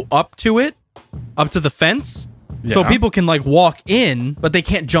land that go up to it, up to the fence, so people can like walk in, but they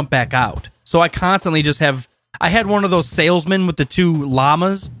can't jump back out. So I constantly just have. I had one of those salesmen with the 2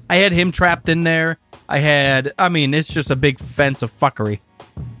 llamas. I had him trapped in there. It's just a big fence of fuckery.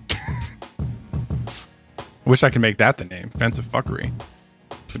 Wish I could make that the name. Fence of fuckery.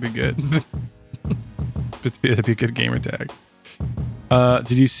 That'd be good. That'd be a good gamer tag.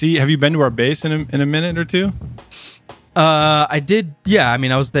 Have you been to our base in a minute or two? I did. Yeah,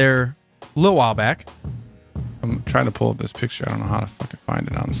 I was there a little while back. I'm trying to pull up this picture. I don't know how to fucking find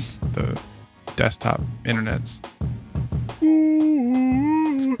it on the desktop internets.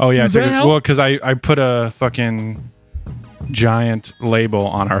 Oh yeah, because I put a fucking giant label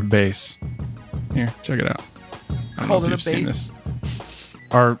on our base. Here, check it out. I don't know if you've seen this.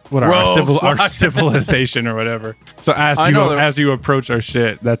 Our civilization or whatever. So as you approach our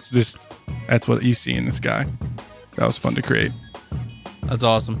shit, that's what you see in the sky. That was fun to create. That's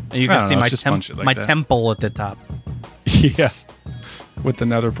awesome. And you can see my temple at the top. Yeah, with the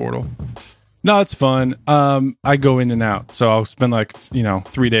Nether portal. No, it's fun. I go in and out, so I'll spend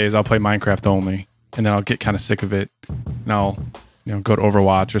 3 days. I'll play Minecraft only, and then I'll get kind of sick of it, and I'll go to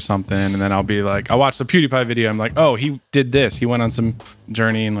Overwatch or something, and then I'll be like, I'll watch the PewDiePie video. I'm like, oh, he did this. He went on some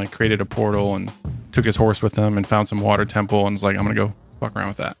journey and like created a portal and took his horse with him and found some water temple and was like, I'm gonna go fuck around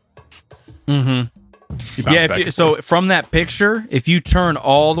with that. Mm-hmm. Yeah. From that picture, if you turn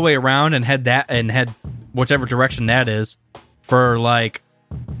all the way around and head whichever direction that is for like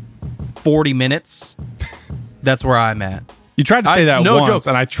 40 minutes, that's where I'm at. You tried to say that no once, joke.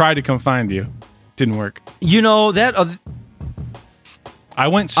 And I tried to come find you. Didn't work. I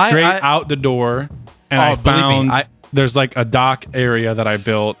went straight out the door, and I found there's like a dock area that I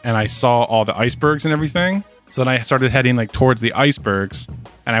built, and I saw all the icebergs and everything. So then I started heading like towards the icebergs,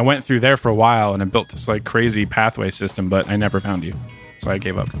 and I went through there for a while, and I built this like crazy pathway system, but I never found you, so I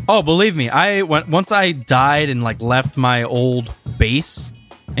gave up. Oh, believe me, once I died and like left my old base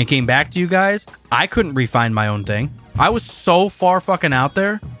and came back to you guys, I couldn't refine my own thing. I was so far fucking out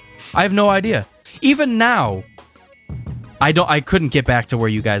there. I have no idea. Even now, I couldn't get back to where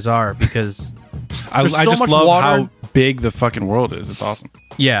you guys are because I There's so just much love water. how big the fucking world is. It's awesome.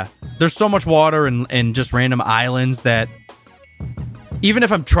 Yeah, there's so much water and just random islands that even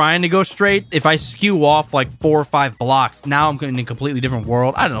if I'm trying to go straight, if I skew off like 4 or 5 blocks, now I'm in a completely different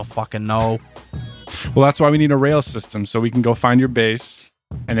world. I don't fucking know. Well, that's why we need a rail system so we can go find your base,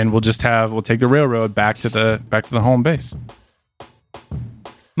 and then we'll take the railroad back to the home base.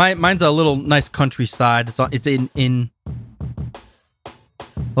 Mine's a little nice countryside. It's in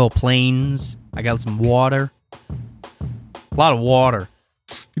little plains. I got some water. A lot of water.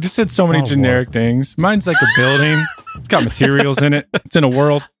 You just said so many generic things. Mine's like a building. It's got materials in it. It's in a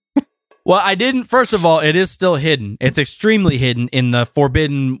world. Well, I didn't. First of all, it is still hidden. It's extremely hidden in the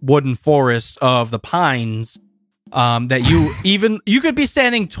forbidden wooden forest of the pines. That you could be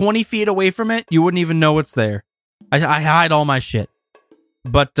standing 20 feet away from it, you wouldn't even know it's there. I hide all my shit.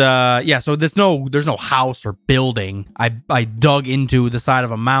 But yeah, so there's no house or building. I dug into the side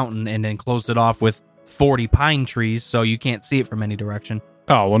of a mountain and then closed it off with 40 pine trees, so you can't see it from any direction.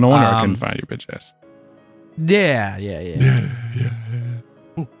 Oh well, no wonder I couldn't find your bitch ass. Yeah.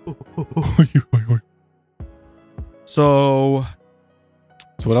 So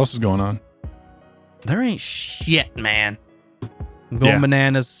what else is going on? there ain't shit, man. I'm going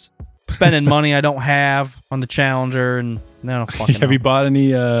bananas, spending money I don't have on the Challenger, and I don't fucking Have know. you bought any?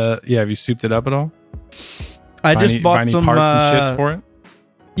 Have you souped it up at all? I Buy just any- bought buy any some parts and shits for it.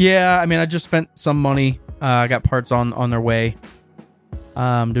 Yeah, I mean, I just spent some money. I got parts on their way.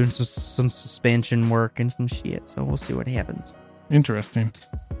 Doing some suspension work and some shit. So we'll see what happens. Interesting.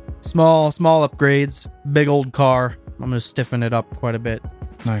 Small upgrades. Big old car. I'm gonna stiffen it up quite a bit.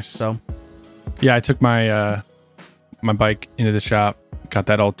 Nice. So Yeah, I took my my bike into the shop, got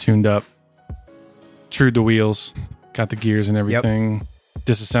that all tuned up, trued the wheels, got the gears and everything,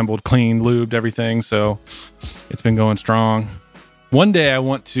 disassembled, cleaned, lubed everything. So it's been going strong. One day I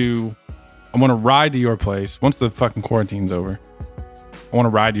want to ride to your place once the fucking quarantine's over. I want to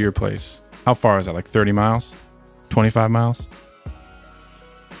ride to your place. How far is that? Like 30 miles? 25 miles?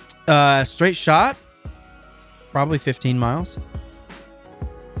 straight shot. Probably 15 miles.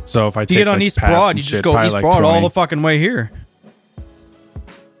 So if I You take get on like, East paths Broad, and you just shit, go probably East like Broad 20. all the fucking way here.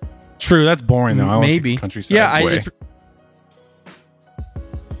 True, that's boring though. I want to take Maybe. the countryside Yeah, way.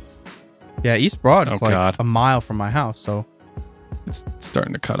 Yeah, East Broad is Oh, like God. a mile from my house. So It's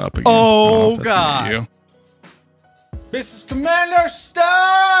starting to cut up again. Oh, I don't know if that's God. gonna be you. Mrs. Commander,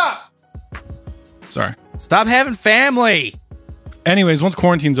 stop! Sorry. stop having family. Anyways, once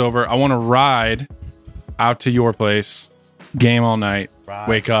quarantine's over, I want to ride out to your place, game all night,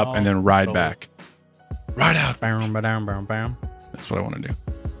 wake up, and then ride back. Ride out. Bam, ba-dam, bam, bam. That's what I want to do.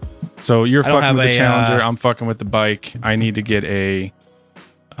 So you're I don't fucking with have the a, Challenger. I'm fucking with the bike. I need to get a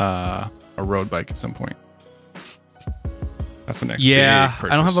road bike at some point. That's the next. Yeah, big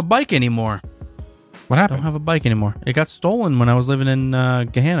purchase. I don't have a bike anymore. What I happened? don't have a bike anymore. It got stolen when I was living in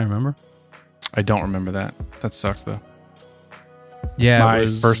Gahanna, remember? I don't remember that. That sucks though. Yeah, My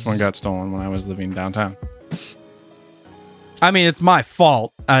first one got stolen when I was living downtown. I mean, it's my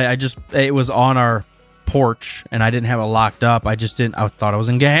fault. It was on our porch and I didn't have it locked up. I thought I was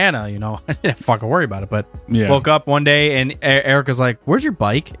in Gahanna, you know. I didn't fucking worry about it, but Yeah. woke up one day and Erica's like, "Where's your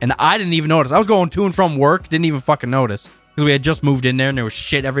bike?" And I didn't even notice. I was going to and from work, didn't even fucking notice because we had just moved in there and there was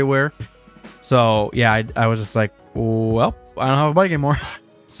shit everywhere. So, yeah, I was just like, "Well, I don't have a bike anymore."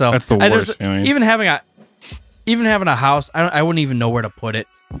 So That's the worst feeling. Even having a house, I wouldn't even know where to put it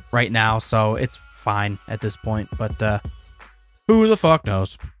right now, so it's fine at this point. But who the fuck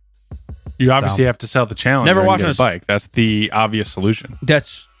knows? You obviously have to sell the Challenger Never and watched get a this- bike. That's the obvious solution.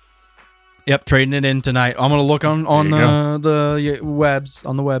 Trading it in tonight. I'm gonna look on There you the webs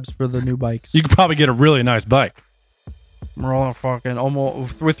for the new bikes. You could probably get a really nice bike. We're all fucking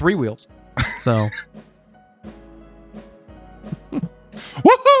almost with 3 wheels. So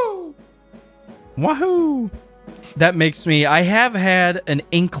Woohoo! wahoo! That makes me. I have had an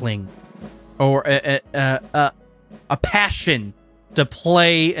inkling or a passion to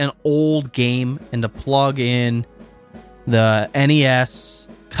play an old game and to plug in the NES.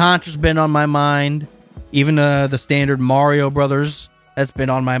 Contra's been on my mind. Even the standard Mario Brothers, that's been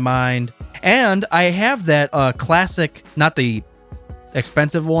on my mind. And I have that classic, not the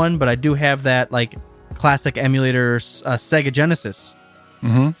expensive one, but I do have that like classic emulator Sega Genesis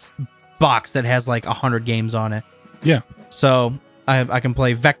box that has like 100 games on it. Yeah. So I can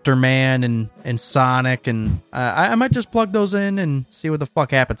play Vector Man and Sonic, and I might just plug those in and see what the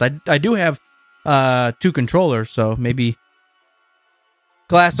fuck happens. I do have 2 controllers, so maybe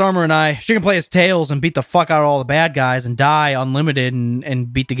Glass Armor and she can play as Tails and beat the fuck out of all the bad guys and die unlimited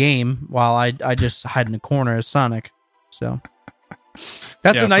and beat the game while I just hide in the corner as Sonic. So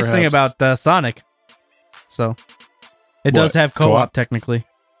that's Yeah, the nice thing perhaps. about Sonic. So it does What? have co-op, Co-op? technically.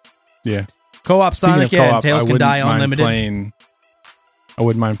 Yeah. Co-op Speaking Sonic, of yeah, and co-op, Tails I Can wouldn't Die mind Unlimited. I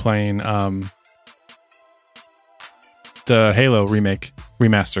wouldn't mind playing the Halo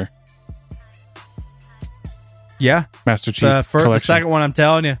remaster. Yeah. Master Chief The Collection. second one, I'm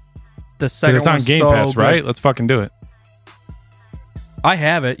telling you. The second It's on one's Game so Pass, good. right? Let's fucking do it. I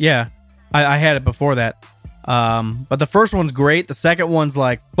have it, yeah. I had it before that. But the first one's great. The second one's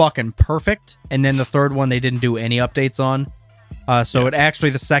like fucking perfect. And then the third one, they didn't do any updates on. So it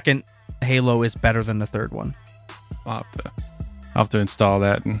actually, the second Halo is better than the third one. I'll have to install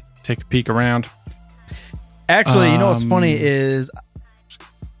that and take a peek around. Actually, you know what's funny is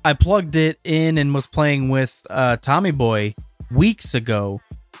I plugged it in and was playing with Tommy Boy weeks ago.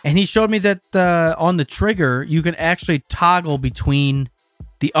 And he showed me that on the trigger, you can actually toggle between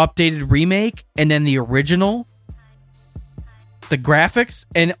the updated remake and then the original, the graphics.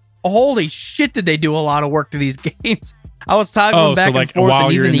 And holy shit, did they do a lot of work to these games. I was toggling back and forth, while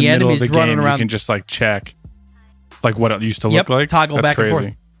and you're even in the middle of enemies the running game, around. you can just like check like what it used to Yep, look like. toggle That's back and crazy.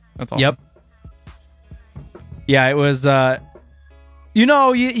 forth. That's awesome. Yep. Yeah, it was.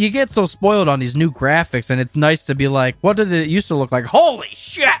 You get so spoiled on these new graphics, and it's nice to be like, what did it used to look like? Holy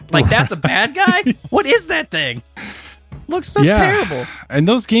shit! Like, that's a bad guy? What is that thing? Looks so terrible. And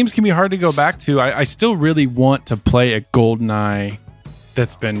those games can be hard to go back to. I still really want to play a GoldenEye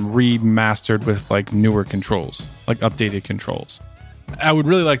that's been remastered with like newer controls, like updated controls. I would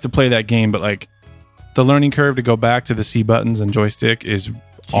really like to play that game, but like the learning curve to go back to the C buttons and joystick is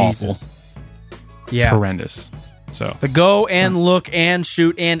awful. Yeah. It's horrendous. So The go and look and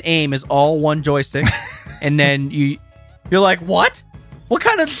shoot and aim is all one joystick. And then you're like, what? What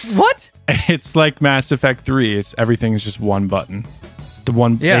kind of, what? it's like Mass Effect 3. It's everything is just one button. The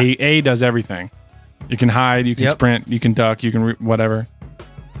one A does everything. You can hide, you can sprint, you can duck, you can whatever.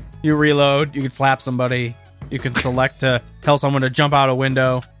 You reload, you can slap somebody, you can select to tell someone to jump out a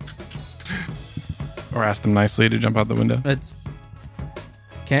window. Or ask them nicely to jump out the window.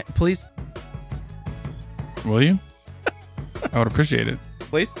 Can't, please? Will you? I would appreciate it.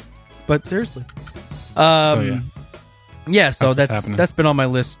 Please? But seriously. So that's happening. that's been on my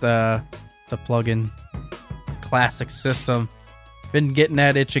list to plug in classic system. Been getting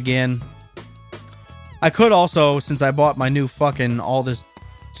that itch again. I could also, since I bought my new fucking all this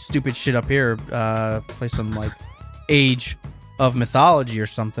stupid shit up here, play some like Age of Mythology or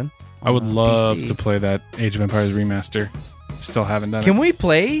something. I would love PC. to play that Age of Empires remaster. Still haven't done Can it. we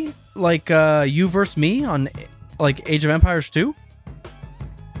play like you versus me on like Age of Empires 2?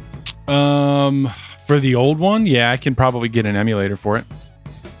 For the old one, yeah, I can probably get an emulator for it.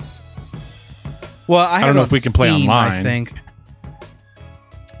 Well, I don't know if we can play Steam, online. I think.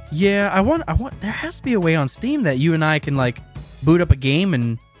 Yeah, I want. There has to be a way on Steam that you and I can like boot up a game,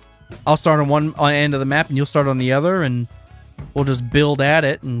 and I'll start on one end of the map, and you'll start on the other, and we'll just build at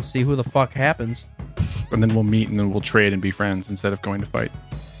it and see who the fuck happens. And then we'll meet and then we'll trade and be friends instead of going to fight.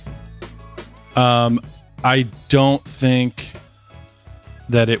 I don't think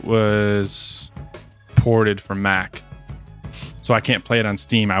that it was ported for Mac, so I can't play it on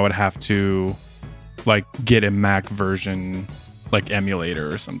Steam. I would have to like get a Mac version, like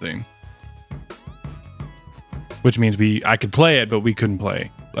emulator or something, which means I could play it, but we couldn't play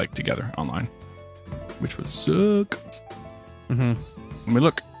like together online, which would suck. Mm-hmm. When we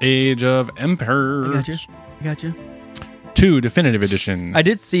look, Age of Empires. I got you. 2 Definitive Edition. I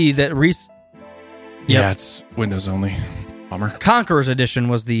did see that Yeah, it's Windows only. Bummer. Conqueror's Edition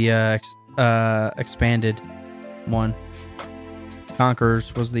was the expanded one.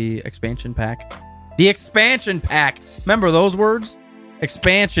 Conqueror's was the expansion pack. The expansion pack. Remember those words?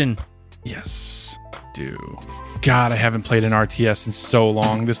 Expansion. Yes, do. God, I haven't played an RTS in so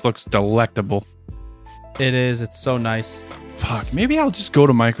long. This looks delectable. It is. It's so nice. Fuck, maybe I'll just go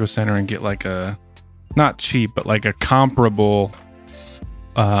to Micro Center and get like a, not cheap, but like a comparable,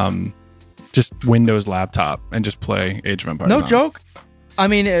 just Windows laptop and just play Age of Empires. No on it. joke. I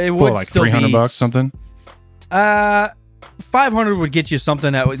mean, it For would like still $300 be something. 500 would get you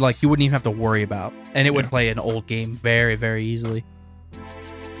something that would like you wouldn't even have to worry about, and it would play an old game very, very easily.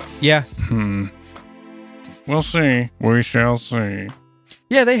 Yeah. We'll see. We shall see.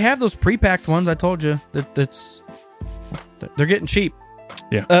 Yeah, they have those pre-packed ones. I told you they're getting cheap.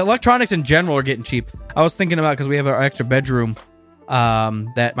 Yeah. Electronics in general are getting cheap. I was thinking about because we have our extra bedroom.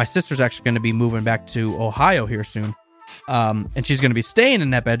 That my sister's actually going to be moving back to Ohio here soon. And she's going to be staying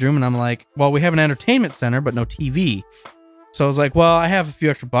in that bedroom. And I'm like, well, we have an entertainment center, but no TV. So I was like, well, I have a few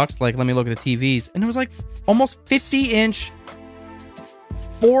extra bucks. Like, let me look at the TVs. And it was like almost 50-inch,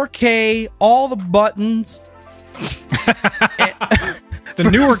 4K, all the buttons.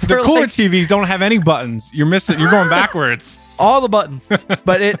 The newer, the for, cooler like, TVs don't have any buttons. You're missing. You're going backwards. all the buttons.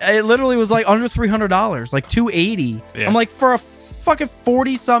 But it literally was like under $300, like $280. Yeah. I'm like, for a fucking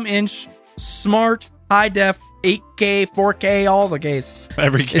 40-some inch smart high def 8K, 4K, all the Ks.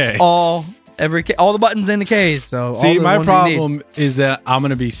 Every K. It's all the buttons in the Ks. So See, all the my ones you need. problem is that I'm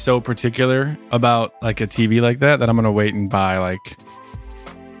gonna be so particular about like a TV like that I'm gonna wait and buy like.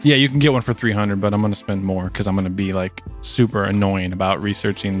 Yeah, you can get one for $300, but I'm gonna spend more because I'm gonna be like super annoying about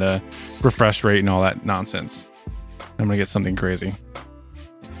researching the refresh rate and all that nonsense. I'm gonna get something crazy.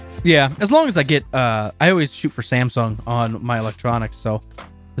 Yeah, as long as I get, I always shoot for Samsung on my electronics. So,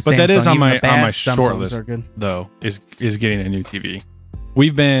 But that is on my bad short Samsungs are list good. though. Is getting a new TV.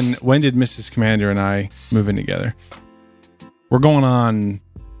 We've been. When did Mrs. Commander and I move in together? We're going on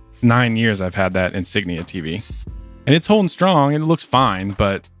 9 years. I've had that Insignia TV, and it's holding strong. It looks fine,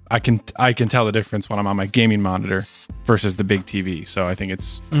 but I can tell the difference when I'm on my gaming monitor versus the big TV. So I think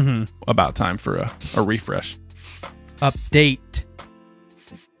it's about time for a refresh. Update.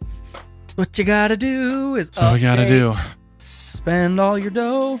 What you gotta do is That's all we gotta do. Spend all your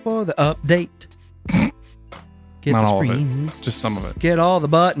dough for the update. Get Not the all of screens. it, just some of it. Get all the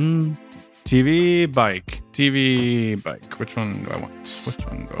buttons. TV, bike. Which one do I want? Which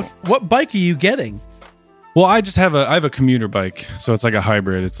one do I want? What bike are you getting? Well, I have a commuter bike, so it's like a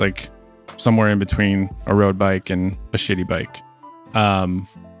hybrid. It's like somewhere in between a road bike and a shitty bike.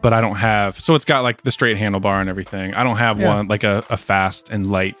 But I don't have, so it's got like the straight handlebar and everything. I don't have one like a fast and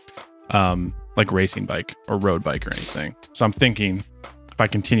light, like racing bike or road bike or anything. So I'm thinking if I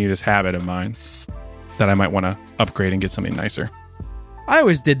continue this habit of mine, that I might want to upgrade and get something nicer. I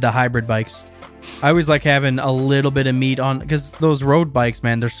always did the hybrid bikes. I always like having a little bit of meat on, because those road bikes,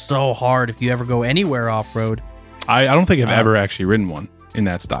 man, they're so hard if you ever go anywhere off road. I don't think I've ever actually ridden one in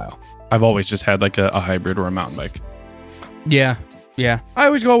that style. I've always just had like a hybrid or a mountain bike. Yeah. I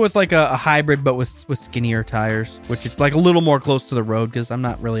always go with like a hybrid, but with skinnier tires, which is like a little more close to the road, because I'm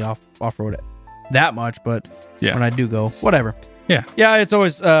not really off road that much. But when I do go, whatever. Yeah. It's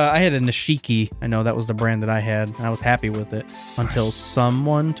always. I had a Nishiki. I know that was the brand that I had, and I was happy with it until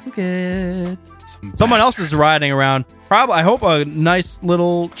someone took it. Someone else is riding around. Probably. I hope a nice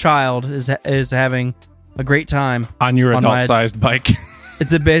little child is having a great time on your adult-sized bike.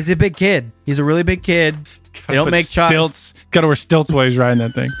 It's a big kid. He's a really big kid. They don't make stilts. Gotta wear stilts while he's riding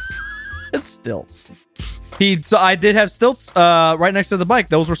that thing. It's stilts. So I did have stilts right next to the bike.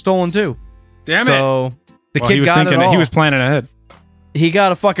 Those were stolen too. Damn it! So the kid got it all. He was planning ahead. He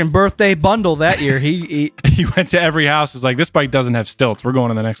got a fucking birthday bundle that year. He went to every house. Was like, this bike doesn't have stilts. We're going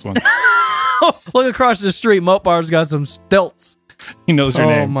to the next one. Look across the street. Mopar's got some stilts. He knows her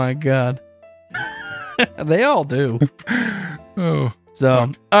name. Oh my god. They all do. Oh.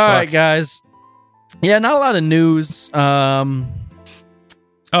 So, all right, guys. Yeah, not a lot of news.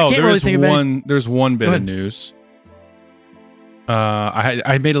 There's one bit of news.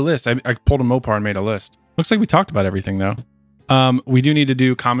 I made a list. I pulled a Mopar and made a list. Looks like we talked about everything though. We do need to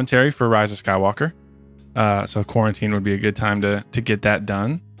do commentary for Rise of Skywalker. So quarantine would be a good time to get that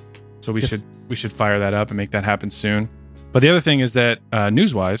done. So we should fire that up and make that happen soon. But the other thing is that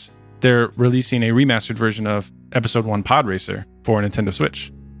news-wise, they're releasing a remastered version of Episode 1 Pod Racer for Nintendo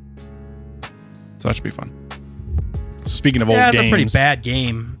Switch. So that should be fun. So speaking of old games, it's a pretty bad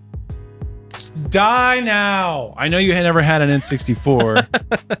game. Die now! I know you had never had an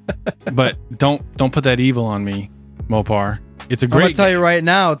N64, but don't put that evil on me, Mopar. It's a great. I'm gonna tell you right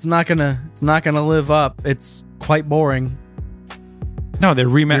now, it's not gonna live up. It's quite boring. No, they're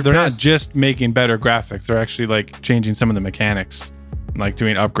not just making better graphics. They're actually like changing some of the mechanics, like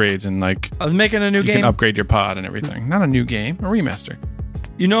doing upgrades and like making a new game. You can upgrade your pod and everything. Not a new game, a remaster.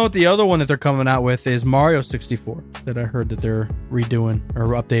 You know what? The other one that they're coming out with is Mario 64. That I heard that they're redoing or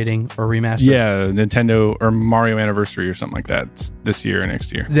updating or remastering. Yeah, Nintendo or Mario Anniversary or something like that. It's this year or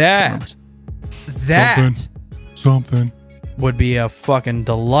next year. That something would be a fucking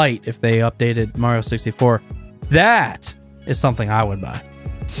delight if they updated Mario 64. That is something I would buy.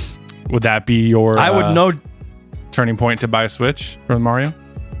 Would that be your? I would know. Turning point to buy a Switch for Mario?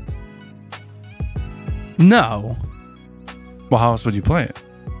 No. Well, how else would you play it?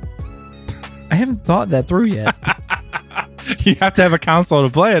 I haven't thought that through yet. You have to have a console to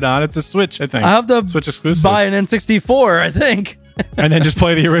play it on. It's a Switch, I think. I have to Switch exclusive. buy an N64, I think. And then just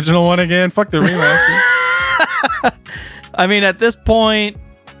play the original one again? Fuck the remaster. I mean, at this point,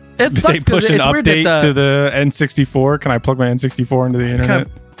 it sucks. They push an update to the N64. Can I plug my N64 into the internet?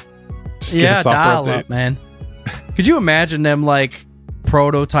 Just get a software dial update. Up, man. Could you imagine them like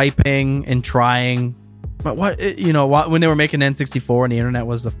prototyping and trying? But when they were making N64 and the internet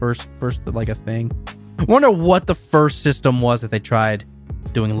was the first like a thing. I wonder what the first system was that they tried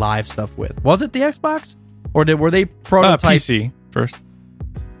doing live stuff with. Was it the Xbox? Or were they prototype? PC first.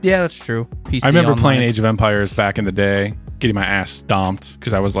 Yeah, that's true. PC I remember online. playing Age of Empires back in the day, getting my ass stomped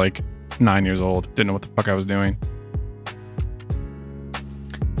because I was like 9 years old. Didn't know what the fuck I was doing.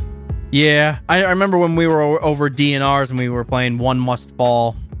 Yeah, I remember when we were over DNRs and we were playing One Must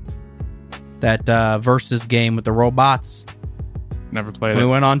Fall, that versus game with the robots. Never played We it.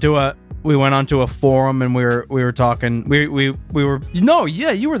 went onto a forum and we were talking. We were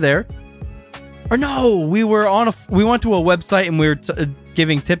you were there. Or no, we went to a website and we were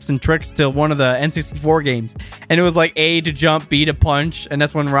giving tips and tricks to one of the N64 games, and it was like A to jump, B to punch, and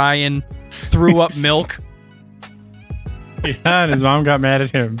that's when Ryan threw up milk. Yeah, and his mom got mad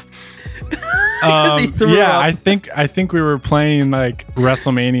at him. He threw yeah, up. I think we were playing like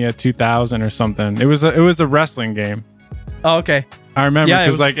WrestleMania 2000 or something. It was a wrestling game. Oh, okay. I remember Yeah, it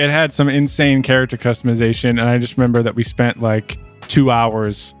because was- like it had some insane character customization, and I just remember that we spent like 2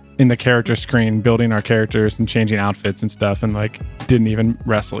 hours in the character screen building our characters and changing outfits and stuff, and like didn't even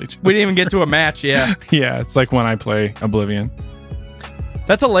wrestle each other. We didn't even get to a match. Yeah, Yeah, it's like when I play Oblivion.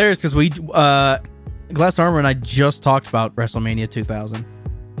 that's hilarious because we Glass Armor and I just talked about WrestleMania 2000.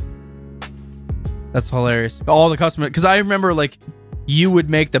 That's hilarious. All the customer, because I remember like you would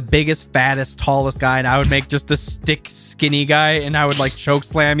make the biggest, fattest, tallest guy, and I would make just the stick, skinny guy, and I would like choke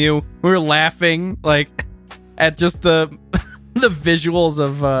slam you. We were laughing like at just the the visuals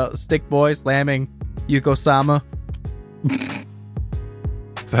of Stick Boy slamming Yuko Sama.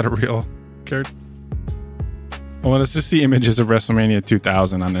 Is that a real character? Well, let's just see images of WrestleMania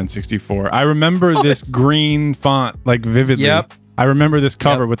 2000 on N64. I remember this green font like vividly. Yep. I remember this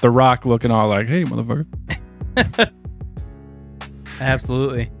cover with The Rock looking all like, "Hey, motherfucker."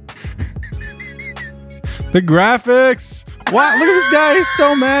 Absolutely. The graphics. Wow, look at this guy. He's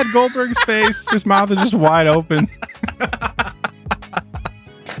so mad. Goldberg's face. His mouth is just wide open.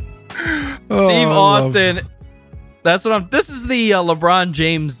 Steve Austin. That's what I'm. This is the LeBron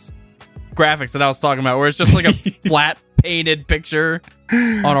James graphics that I was talking about, where it's just like a flat painted picture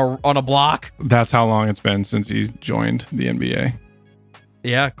on a block. That's how long it's been since he's joined the NBA.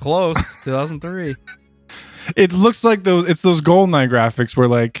 Yeah, close. 2003. It looks like those GoldenEye graphics where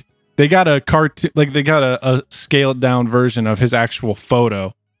like they got a cartoon, like they got a scaled down version of his actual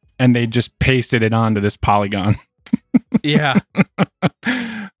photo, and they just pasted it onto this polygon. Yeah.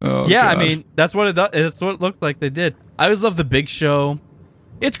 Oh, Yeah, God. I mean, that's what it does. That's what it looked like they did. I always love the Big Show.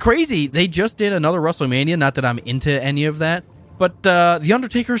 It's crazy. They just did another WrestleMania. Not that I'm into any of that, but The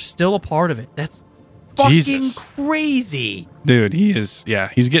Undertaker's still a part of it. That's fucking Jesus. crazy. Dude, he is. Yeah,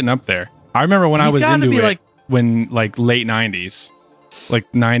 he's getting up there. I remember when I He's was gotta into be it, like- when like late 90s,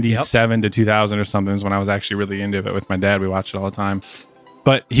 like 97 to 2000 or something is when I was actually really into it with my dad. We watched it all the time.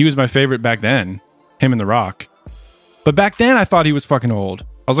 But he was my favorite back then, him and The Rock. But back then, I thought he was fucking old.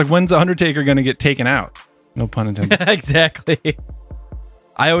 I was like, when's The Undertaker going to get taken out? No pun intended. Exactly.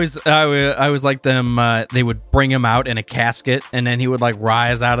 I always liked them. They would bring him out in a casket, and then he would like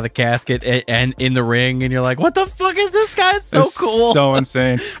rise out of the casket and in the ring, and you're like, "What the fuck is this guy? It's so It's cool." So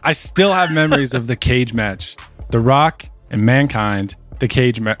insane. I still have memories of the cage match. The Rock and Mankind, the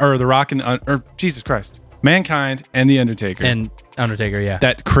cage match. Or The Rock and... or Jesus Christ. Mankind and The Undertaker. And Undertaker, yeah.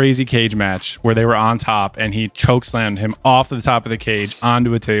 That crazy cage match where they were on top and he chokeslammed him off the top of the cage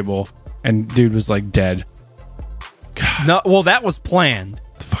onto a table, and dude was like dead. No, well, that was planned.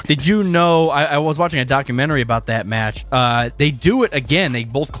 Did you know? I was watching a documentary about that match. They do it again. They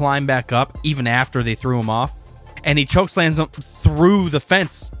both climb back up even after they threw him off, and he chokeslams him through the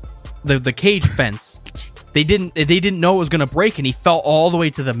fence, the cage fence. They didn't know it was going to break, and he fell all the way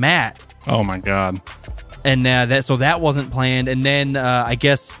to the mat. Oh my God. And that wasn't planned. And then I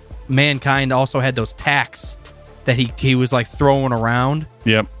guess Mankind also had those tacks that he was like throwing around.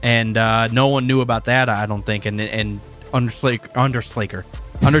 Yep. And no one knew about that, I don't think. And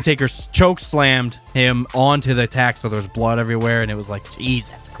Undertaker choke slammed him onto the tack, so there's blood everywhere, and it was like,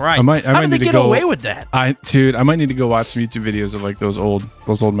 Jesus Christ! I might How did need they to get go away with that? I might need to go watch some YouTube videos of like those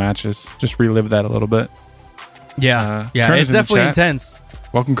old matches. Just relive that a little bit. Yeah, Kern it's is in the definitely chat. intense.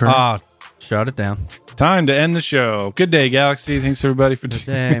 Welcome, Kern. Shut it down. Time to end the show. Good day, Galaxy. Thanks everybody for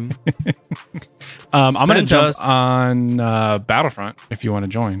Damn. I'm gonna Send jump us- on Battlefront if you want to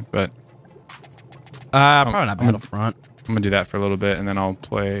join, but Probably not Battlefront. I'm gonna do that for a little bit and then I'll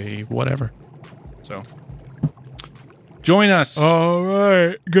play whatever. So join us. All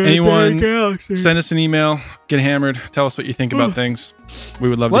right. Good Anyone day, Galaxy. send us an email, get hammered, tell us what you think about things. We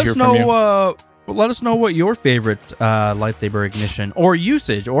would love to Let hear us from you. know. Let us know what your favorite lightsaber ignition or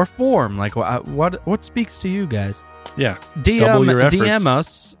usage or form, like what speaks to you guys. Yeah. Double your efforts. DM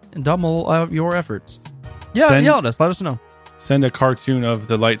us and double your efforts. Yeah, Send- yell at us. Let us know. Send a cartoon of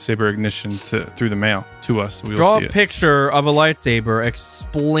the lightsaber ignition through the mail to us. We will Draw see a it. picture of a lightsaber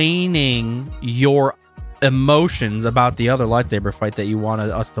explaining your emotions about the other lightsaber fight that you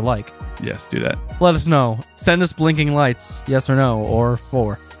wanted us to like. Yes, do that. Let us know. Send us blinking lights, yes or no, or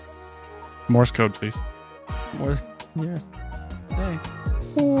 4. Morse code, please. Yes.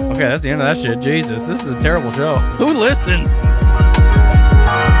 Okay, that's the end of that shit. Jesus, this is a terrible show. Who listens?